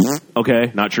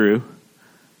 Okay, not true.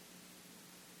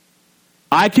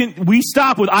 We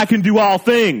stop with I can do all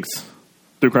things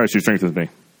through Christ who strengthens me.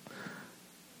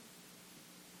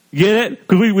 Get it?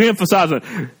 Because we emphasize it.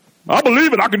 I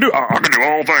believe it. I can do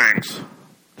all things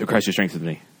through Christ who strengthens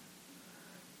me.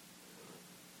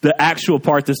 The actual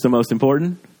part that's the most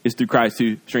important is through Christ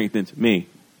who strengthens me.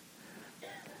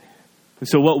 And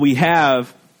so what we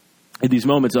have in these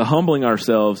moments of humbling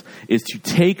ourselves is to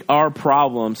take our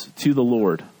problems to the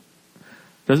Lord.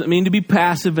 Doesn't mean to be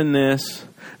passive in this.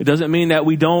 It doesn't mean that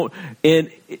we don't,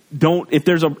 if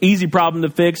there's an easy problem to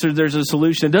fix or there's a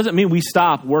solution, it doesn't mean we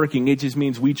stop working. It just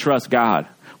means we trust God.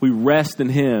 We rest in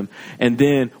him, and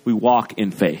then we walk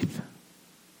in faith.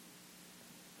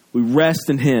 We rest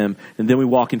in him, and then we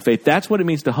walk in faith. That's what it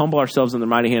means to humble ourselves in the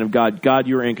mighty hand of God. God,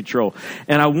 you are in control.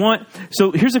 And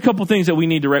so here's a couple things that we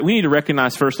need to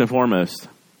recognize first and foremost,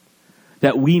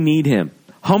 that we need him.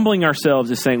 Humbling ourselves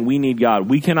is saying we need God.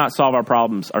 We cannot solve our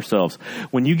problems ourselves.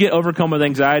 When you get overcome with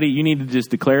anxiety, you need to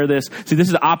just declare this. See, this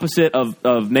is the opposite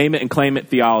of name it and claim it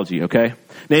theology, okay?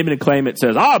 Name it and claim it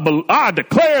says, I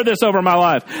declare this over my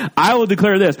life. I will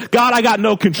declare this. God, I got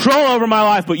no control over my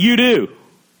life, but you do.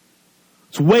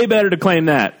 It's way better to claim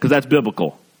that because that's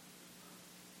biblical.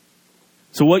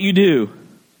 So what you do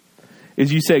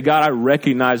is you say, God, I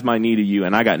recognize my need of you,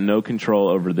 and I got no control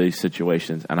over these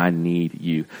situations, and I need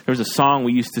you. There was a song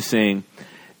we used to sing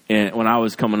when I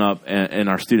was coming up in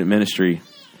our student ministry,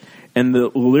 and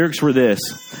the lyrics were this: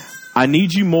 I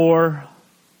need you more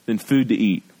than food to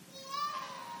eat.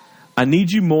 I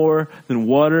need you more than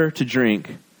water to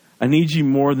drink. I need you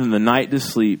more than the night to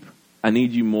sleep. I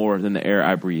need you more than the air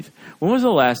I breathe. When was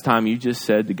the last time you just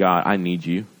said to God, I need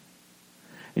you?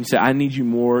 And you said, I need you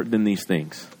more than these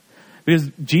things. Because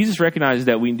Jesus recognizes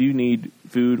that we do need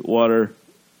food, water,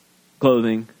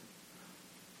 clothing.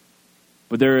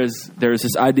 But there is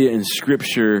this idea in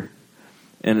Scripture,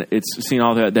 and it's seen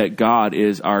all that God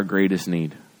is our greatest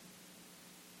need.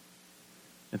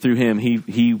 And through him,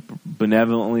 he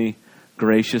benevolently,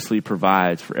 graciously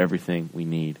provides for everything we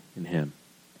need in him.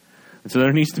 And so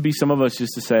there needs to be some of us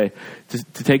just to say,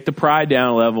 to take the pride down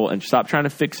a level and stop trying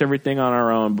to fix everything on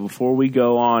our own. But before we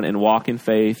go on and walk in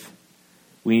faith,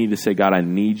 we need to say, God, I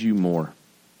need you more.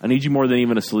 I need you more than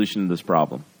even a solution to this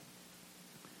problem.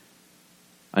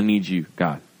 I need you,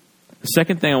 God. The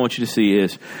second thing I want you to see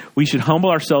is we should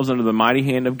humble ourselves under the mighty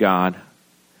hand of God.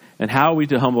 And how are we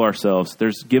to humble ourselves?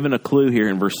 There's given a clue here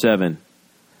in verse 7.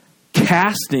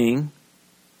 Casting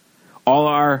all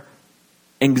our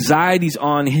anxieties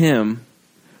on him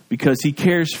because he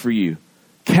cares for you.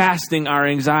 Casting our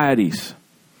anxieties.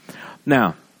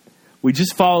 Now, we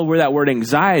just follow where that word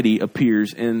anxiety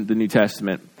appears in the New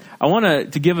Testament. I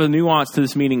want to give a nuance to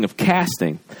this meaning of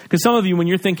casting. Because some of you, when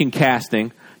you're thinking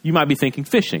casting, you might be thinking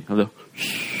fishing.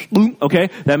 Okay,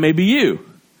 that may be you.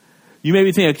 You may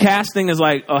be thinking casting is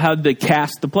like, oh, how did they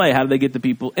cast the play? How did they get the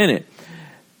people in it?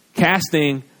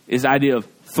 Casting is the idea of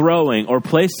throwing or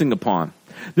placing upon.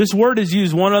 This word is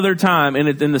used one other time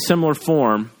in the similar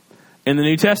form in the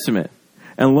New Testament.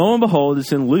 And lo and behold,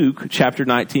 it's in Luke chapter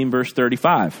 19, verse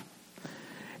 35.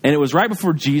 And it was right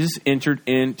before Jesus entered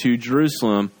into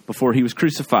Jerusalem before he was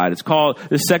crucified. It's called,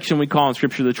 this section we call in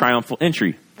Scripture the triumphal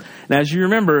entry. And as you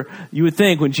remember, you would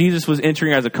think when Jesus was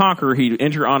entering as a conqueror, he'd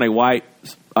enter on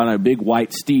a big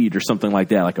white steed or something like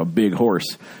that, like a big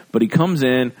horse. But he comes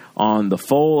in on the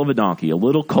foal of a donkey, a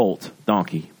little colt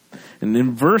donkey. And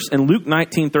in Luke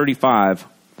 19:35,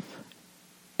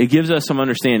 it gives us some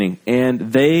understanding.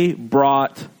 And they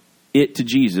brought it to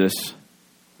Jesus,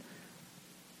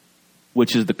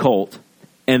 which is the colt,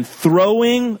 and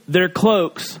throwing their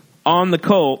cloaks on the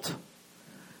colt,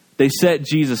 they set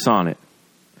Jesus on it.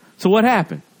 So what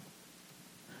happened?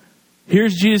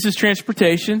 Here's Jesus'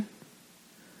 transportation.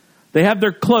 They have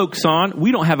their cloaks on.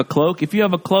 We don't have a cloak. If you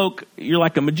have a cloak, you're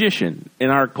like a magician in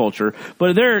our culture.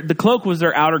 But the cloak was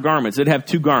their outer garments. They'd have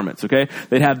two garments, okay?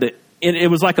 They'd have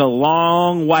it was like a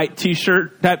long white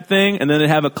t-shirt type thing, and then they'd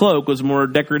have a cloak was more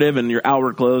decorative and your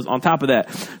outward clothes on top of that.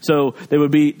 So they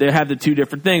have the two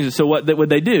different things. And so what would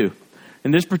they do?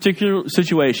 In this particular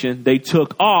situation, they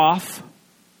took off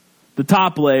the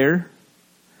top layer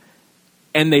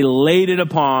and they laid it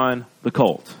upon the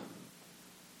colt.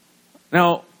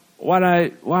 Now, why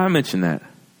I mention that?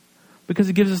 Because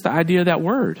it gives us the idea of that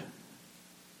word.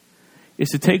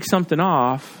 It's to take something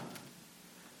off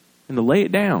and to lay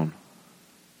it down.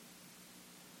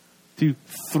 To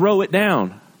throw it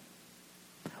down.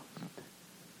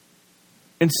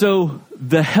 And so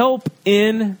the help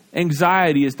in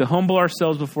anxiety is to humble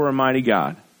ourselves before a mighty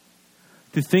God.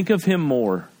 To think of him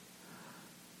more.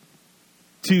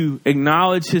 To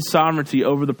acknowledge his sovereignty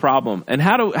over the problem. And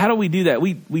how do we do that?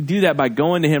 We do that by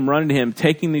going to him, running to him,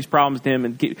 taking these problems to him,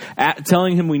 and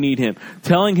telling him we need him,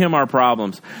 telling him our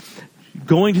problems.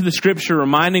 Going to the Scripture,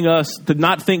 reminding us to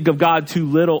not think of God too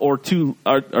little or too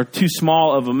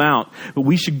small of amount, but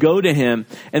we should go to him.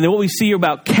 And then what we see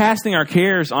about casting our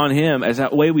cares on him as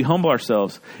that way we humble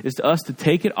ourselves is to us to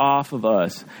take it off of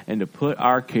us and to put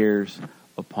our cares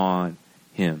upon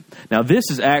him. Now, this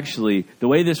is actually, the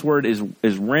way this word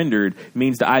is rendered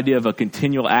means the idea of a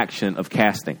continual action of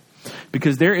casting.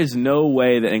 Because there is no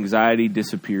way that anxiety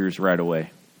disappears right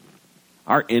away.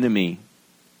 Our enemy,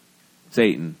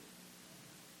 Satan,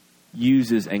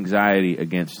 uses anxiety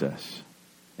against us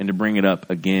and to bring it up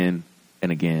again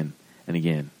and again and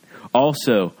again.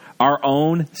 Also, our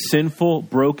own sinful,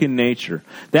 broken nature,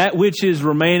 that which is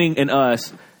remaining in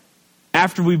us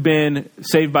after we've been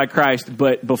saved by Christ,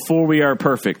 but before we are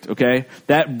perfect, okay?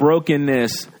 That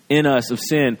brokenness in us of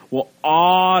sin will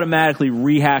automatically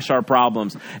rehash our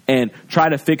problems and try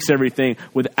to fix everything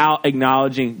without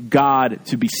acknowledging God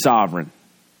to be sovereign.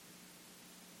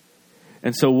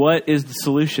 And so what is the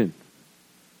solution?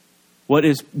 What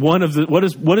is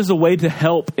a way to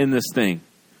help in this thing?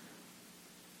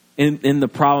 In the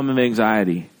problem of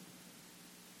anxiety?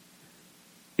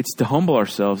 It's to humble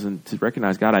ourselves and to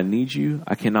recognize, God, I need you.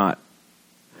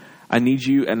 I need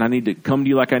you, and I need to come to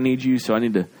you like I need you. So I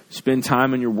need to spend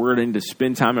time in your word. I need to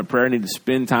spend time in prayer. I need to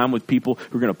spend time with people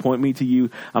who are going to point me to you.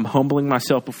 I'm humbling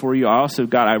myself before you. I also,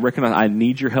 God, I recognize I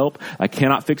need your help. I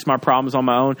cannot fix my problems on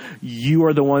my own. You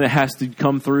are the one that has to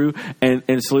come through and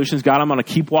solutions. God, I'm going to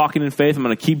keep walking in faith. I'm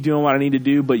going to keep doing what I need to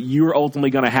do, but you're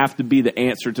ultimately going to have to be the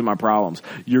answer to my problems.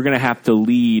 You're going to have to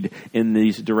lead in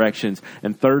these directions.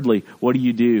 And thirdly, what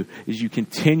do? Is you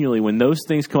continually, when those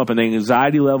things come up and the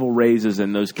anxiety level raises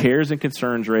and those cares and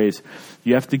concerns raise,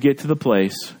 you have to get to the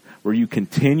place where you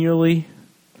continually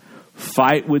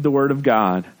fight with the Word of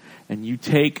God, and you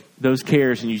take those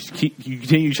cares and you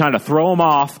continue trying to throw them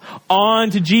off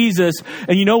onto Jesus.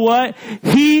 And you know what?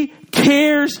 He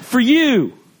cares for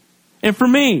you and for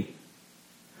me.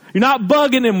 You're not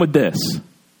bugging him with this.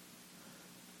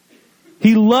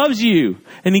 He loves you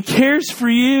and he cares for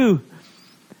you.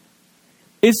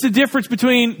 It's the difference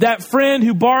between that friend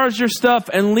who borrows your stuff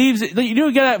and leaves it. You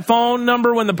do get that phone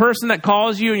number when the person that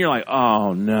calls you and you're like,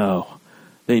 oh no,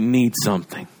 they need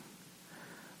something.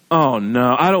 Oh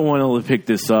no, I don't want to pick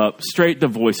this up. Straight to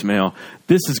voicemail.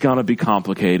 This is going to be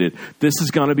complicated. This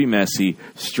is going to be messy.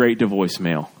 Straight to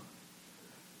voicemail.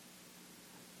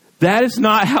 That is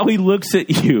not how he looks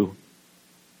at you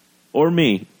or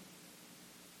me.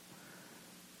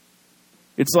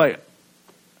 It's like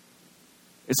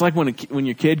when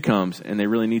your kid comes and they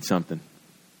really need something.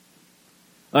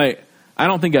 Like, I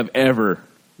don't think I've ever,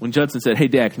 when Judson said, hey,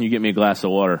 Dad, can you get me a glass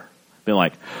of water? Been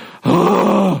like,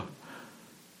 oh,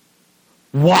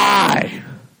 why?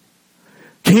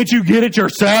 Can't you get it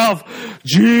yourself?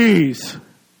 Jeez.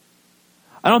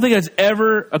 I don't think that's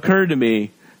ever occurred to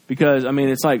me because,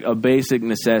 it's like a basic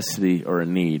necessity or a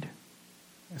need.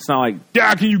 It's not like,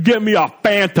 Dad, can you get me a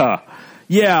Fanta?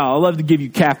 Yeah, I'd love to give you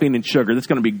caffeine and sugar. That's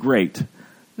going to be great.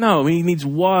 No, he needs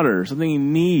water, something he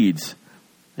needs.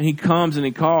 And he comes and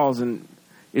he calls, and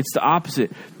it's the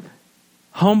opposite.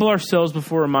 Humble ourselves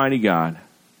before a mighty God,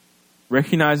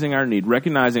 recognizing our need,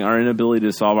 recognizing our inability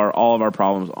to solve all of our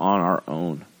problems on our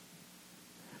own.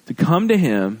 To come to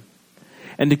him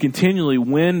and to continually,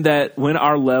 when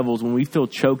our levels, when we feel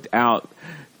choked out,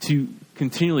 to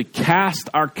continually cast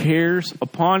our cares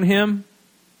upon him.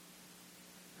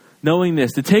 Knowing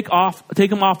this, to take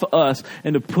him off of us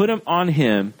and to put him on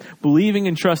him, believing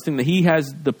and trusting that he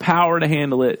has the power to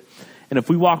handle it. And if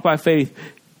we walk by faith,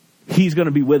 he's going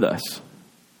to be with us.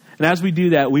 And as we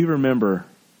do that, we remember,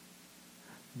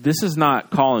 this is not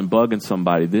calling, bugging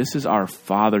somebody. This is our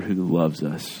Father who loves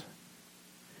us.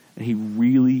 And he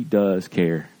really does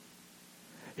care.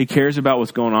 He cares about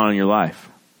what's going on in your life.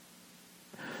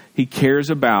 He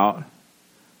cares about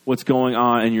what's going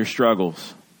on in your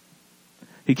struggles.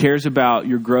 He cares about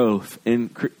your growth in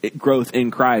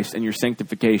Christ and your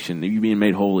sanctification, you being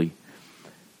made holy.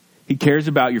 He cares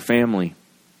about your family.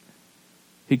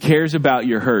 He cares about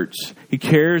your hurts. He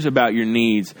cares about your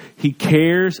needs. He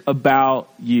cares about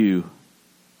you.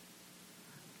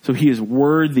 So he is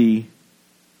worthy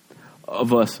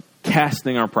of us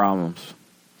casting our problems.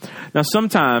 Now,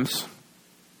 sometimes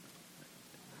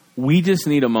we just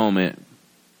need a moment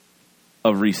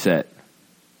of reset.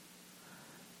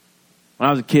 When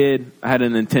I was a kid, I had a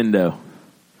Nintendo,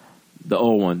 the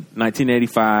old one,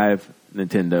 1985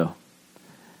 Nintendo.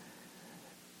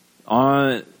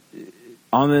 On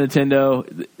the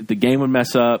Nintendo, the game would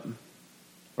mess up,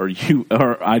 or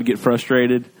I'd get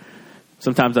frustrated.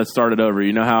 Sometimes I'd start it over.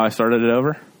 You know how I started it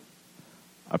over?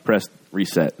 I pressed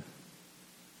reset.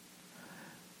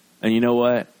 And you know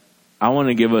what? I want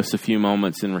to give us a few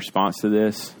moments in response to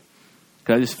this,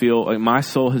 because I just feel like my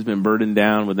soul has been burdened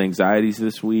down with anxieties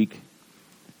this week.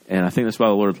 And I think that's why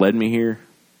the Lord led me here,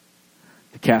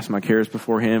 to cast my cares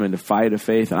before him and to fight a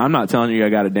faith. And I'm not telling you I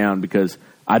got it down because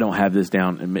I don't have this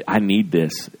down, and I need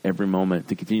this every moment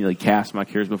to continually cast my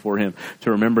cares before him,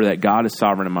 to remember that God is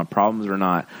sovereign and my problems are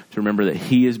not, to remember that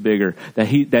he is bigger, that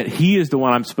he is the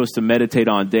one I'm supposed to meditate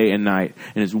on day and night,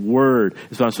 and his word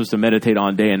is what I'm supposed to meditate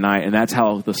on day and night. And that's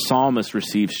how the psalmist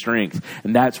receives strength.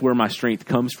 And that's where my strength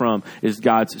comes from, is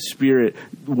God's Spirit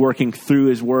working through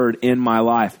his word in my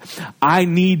life. I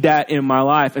need that in my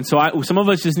life. And so some of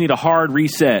us just need a hard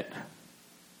reset.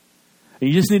 And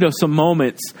you just need some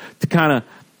moments to kind of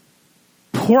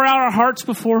pour out our hearts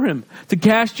before him, to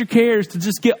cast your cares, to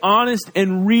just get honest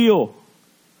and real. What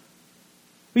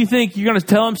do you think? You're going to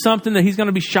tell him something that he's going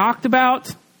to be shocked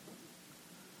about?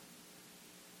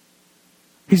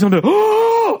 He's going to,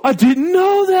 oh, I didn't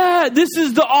know that. This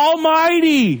is the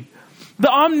Almighty, the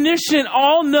omniscient,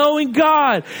 all-knowing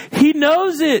God. He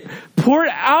knows it. Pour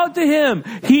it out to him.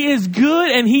 He is good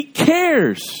and he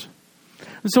cares.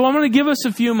 And so I'm going to give us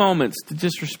a few moments to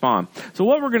just respond. So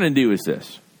what we're going to do is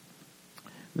this.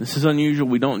 This is unusual.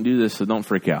 We don't do this, so don't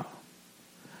freak out.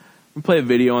 We'll play a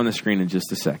video on the screen in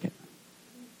just a second.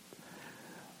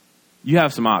 You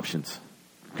have some options,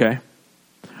 okay?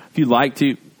 If you'd like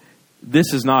to,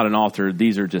 this is not an altar.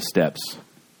 These are just steps,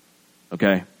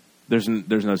 okay? There's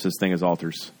no such thing as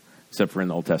altars, except for in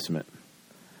the Old Testament.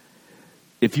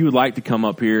 If you would like to come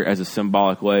up here as a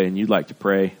symbolic way and you'd like to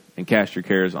pray and cast your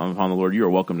cares upon the Lord, you are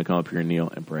welcome to come up here and kneel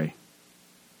and pray,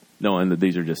 knowing that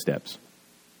these are just steps.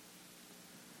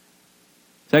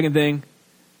 Second thing,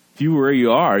 if you where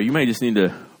you are, you may just need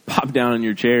to pop down in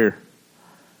your chair,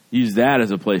 use that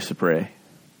as a place to pray.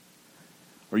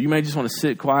 Or you may just want to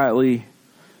sit quietly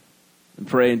and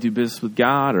pray and do business with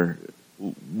God. Or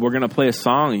we're going to play a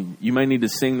song. You may need to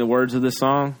sing the words of this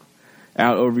song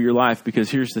out over your life, because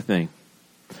here's the thing.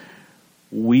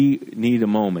 We need a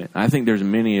moment. I think there's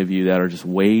many of you that are just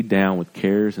weighed down with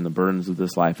cares and the burdens of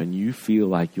this life, and you feel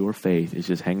like your faith is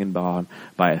just hanging on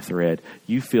by a thread.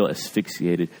 You feel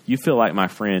asphyxiated. You feel like my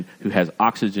friend who has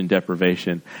oxygen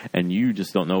deprivation, and you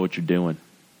just don't know what you're doing.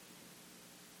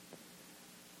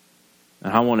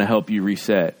 And I want to help you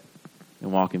reset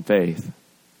and walk in faith.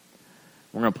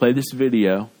 We're going to play this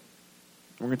video.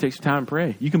 We're going to take some time and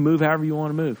pray. You can move however you want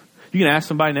to move. You can ask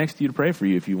somebody next to you to pray for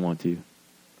you if you want to.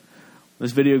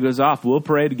 This video goes off. We'll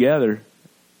pray together,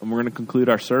 and we're going to conclude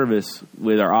our service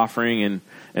with our offering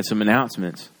and some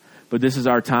announcements. But this is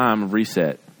our time of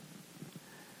reset.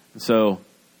 So,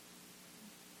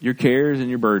 your cares and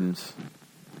your burdens,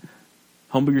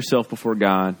 humble yourself before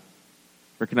God.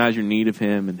 Recognize your need of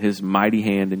him and his mighty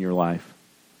hand in your life.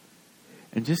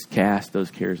 And just cast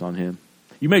those cares on him.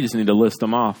 You may just need to list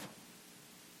them off.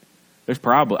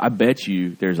 I bet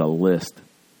you there's a list.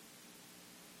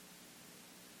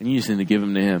 And you just need to give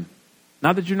them to him.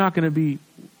 Not that you're not going to be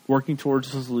working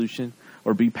towards a solution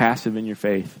or be passive in your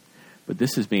faith, but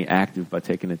this is being active by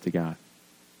taking it to God.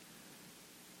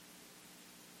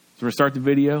 So we're going to start the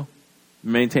video,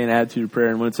 maintain an attitude of prayer,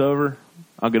 and when it's over,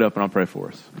 I'll get up and I'll pray for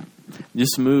us.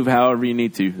 Just move however you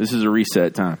need to. This is a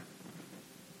reset time.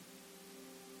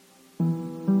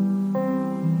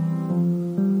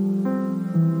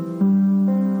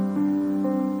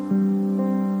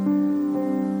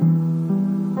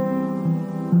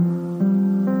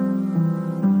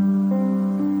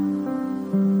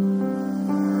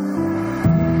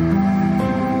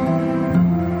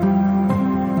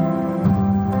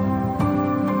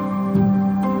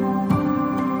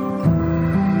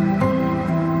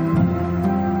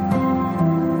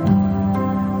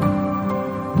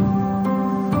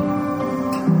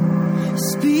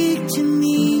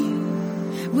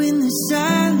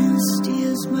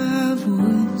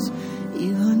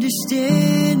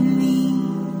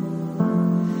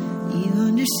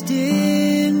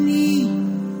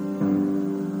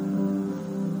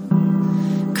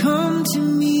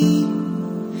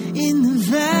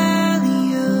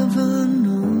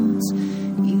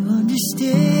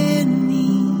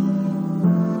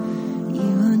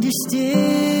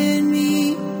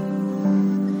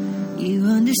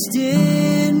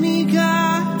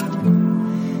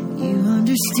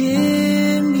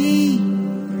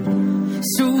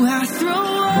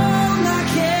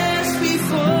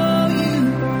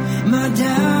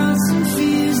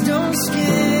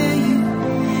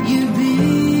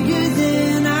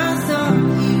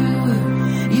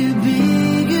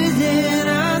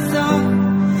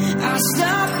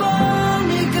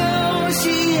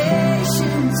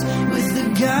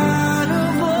 God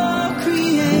of all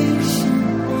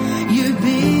creation, you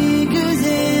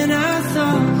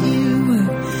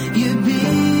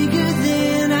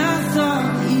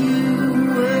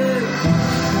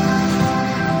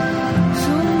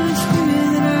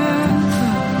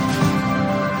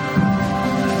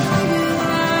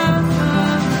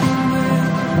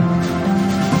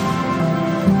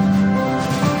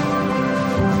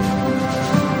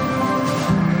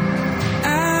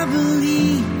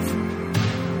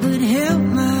help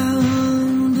my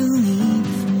unbelief.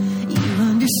 You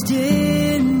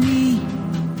understand me.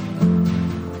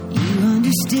 You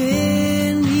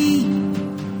understand me.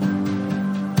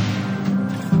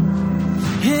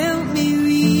 Help me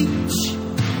reach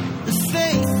the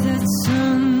faith that's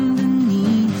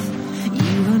underneath.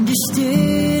 You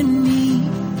understand me.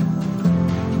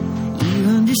 You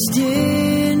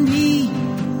understand me.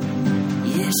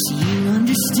 Yes, you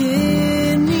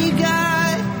understand me,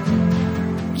 God.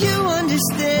 You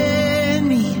understand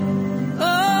me.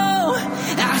 Oh,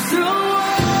 I throw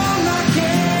all my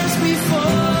cares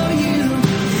before you.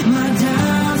 My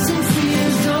doubts and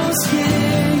fears don't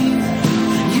scare you.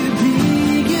 You're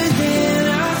bigger than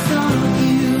I thought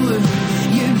you were.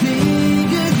 You're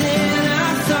bigger than I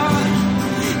thought.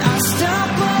 I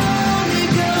stop all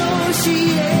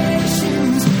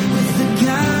negotiations with the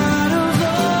God of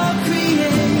all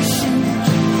creation.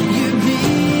 You're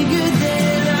bigger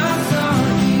than I thought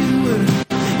you were.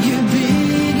 You're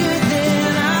bigger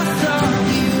than I thought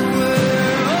you were.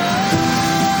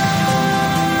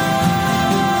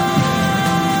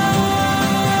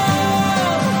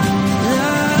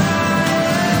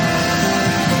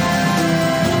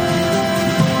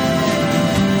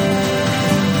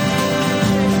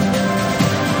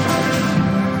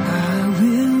 I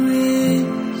will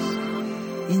rest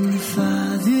in the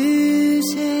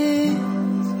Father's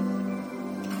hands.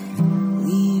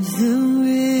 Leave the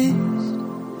rest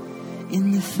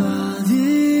in the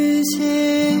Father's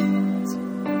hands.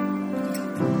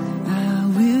 I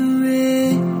will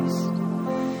rest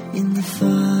in the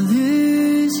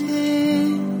Father's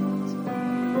hands.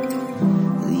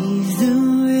 Leave the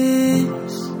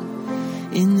rest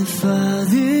in the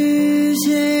Father's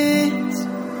hands.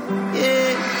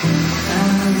 Yeah,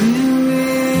 I will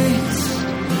rest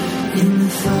in the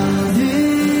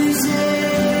Father's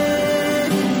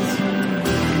hands.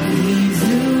 Leave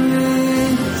the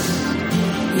rest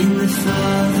in the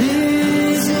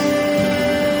Father's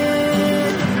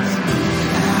hands.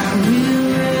 I will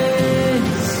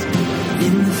rest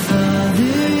in the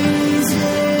Father's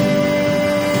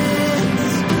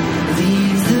hands.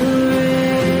 Leave the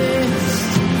rest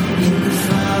in the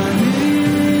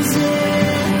Father's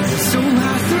hands. So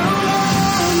I throw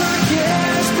all my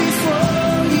cares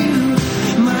before you.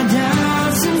 My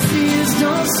doubts and fears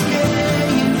don't scare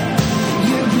you.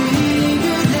 You're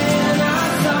bigger than I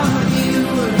thought you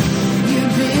were.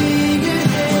 You're bigger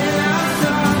than I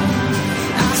thought.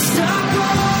 I stop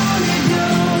all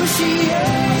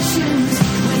negotiations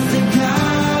with the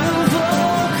God of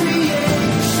all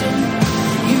creation.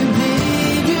 You're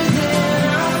bigger than I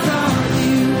thought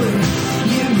you were.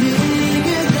 You're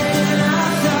bigger than I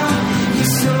thought. You're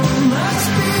so much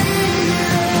bigger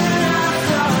than I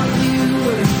thought you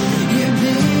were. You're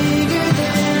bigger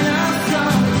than I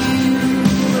thought you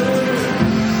were.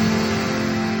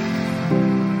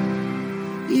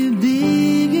 You're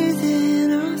bigger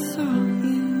than I thought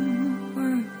you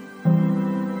were.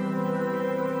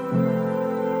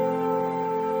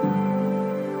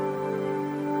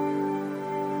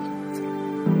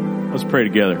 Let's pray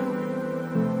together.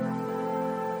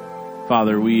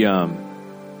 Father, we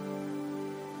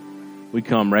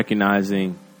come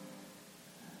recognizing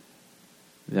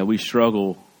that we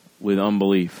struggle with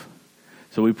unbelief.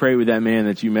 So we pray with that man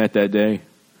that you met that day,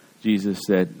 Jesus,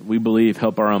 that we believe,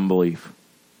 help our unbelief.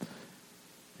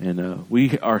 And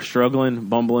we are struggling,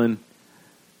 bumbling,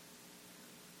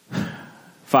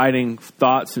 fighting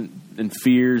thoughts and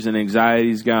fears and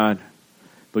anxieties, God.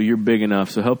 But you're big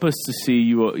enough. So help us to see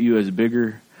you as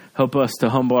bigger. Help us to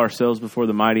humble ourselves before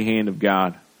the mighty hand of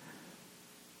God.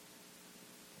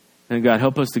 And God,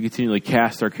 help us to continually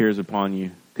cast our cares upon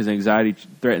you, because anxiety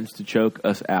threatens to choke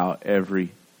us out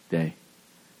every day.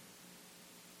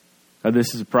 God,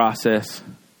 this is a process.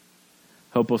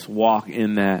 Help us walk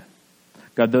in that.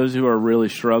 God, those who are really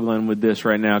struggling with this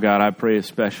right now, God, I pray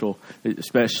especially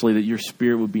that your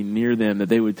Spirit would be near them, that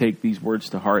they would take these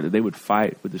words to heart, that they would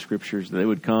fight with the Scriptures, that they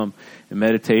would come and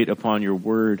meditate upon your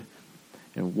word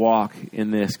and walk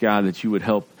in this, God, that you would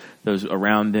help those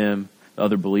around them, the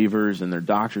other believers and their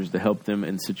doctors, to help them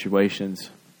in situations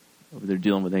where they're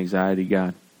dealing with anxiety,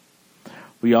 God.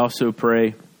 We also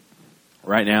pray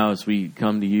right now as we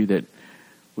come to you that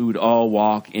we would all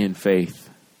walk in faith,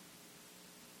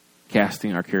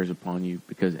 casting our cares upon you,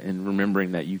 and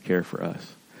remembering that you care for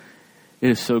us. It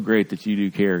is so great that you do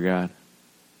care, God.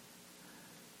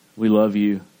 We love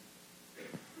you.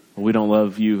 We don't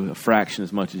love you a fraction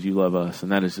as much as you love us,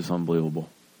 and that is just unbelievable.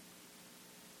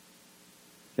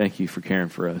 Thank you for caring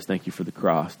for us. Thank you for the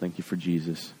cross. Thank you for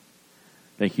Jesus.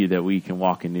 Thank you that we can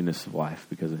walk in newness of life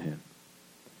because of him.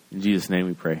 In Jesus' name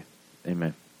we pray.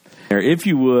 Amen. If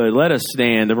you would, let us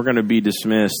stand, and we're going to be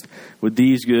dismissed with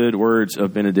these good words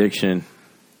of benediction.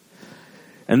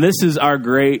 And this is our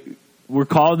great, we're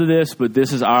called to this, but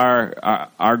this is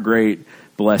our great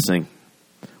blessing.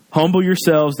 Humble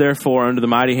yourselves, therefore, under the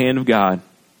mighty hand of God,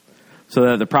 so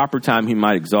that at the proper time he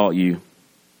might exalt you.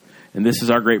 And this is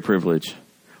our great privilege.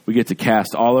 We get to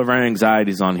cast all of our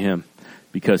anxieties on him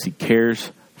because he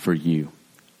cares for you.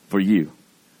 For you.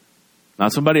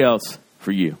 Not somebody else,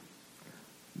 for you.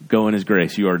 Go in his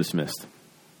grace. You are dismissed.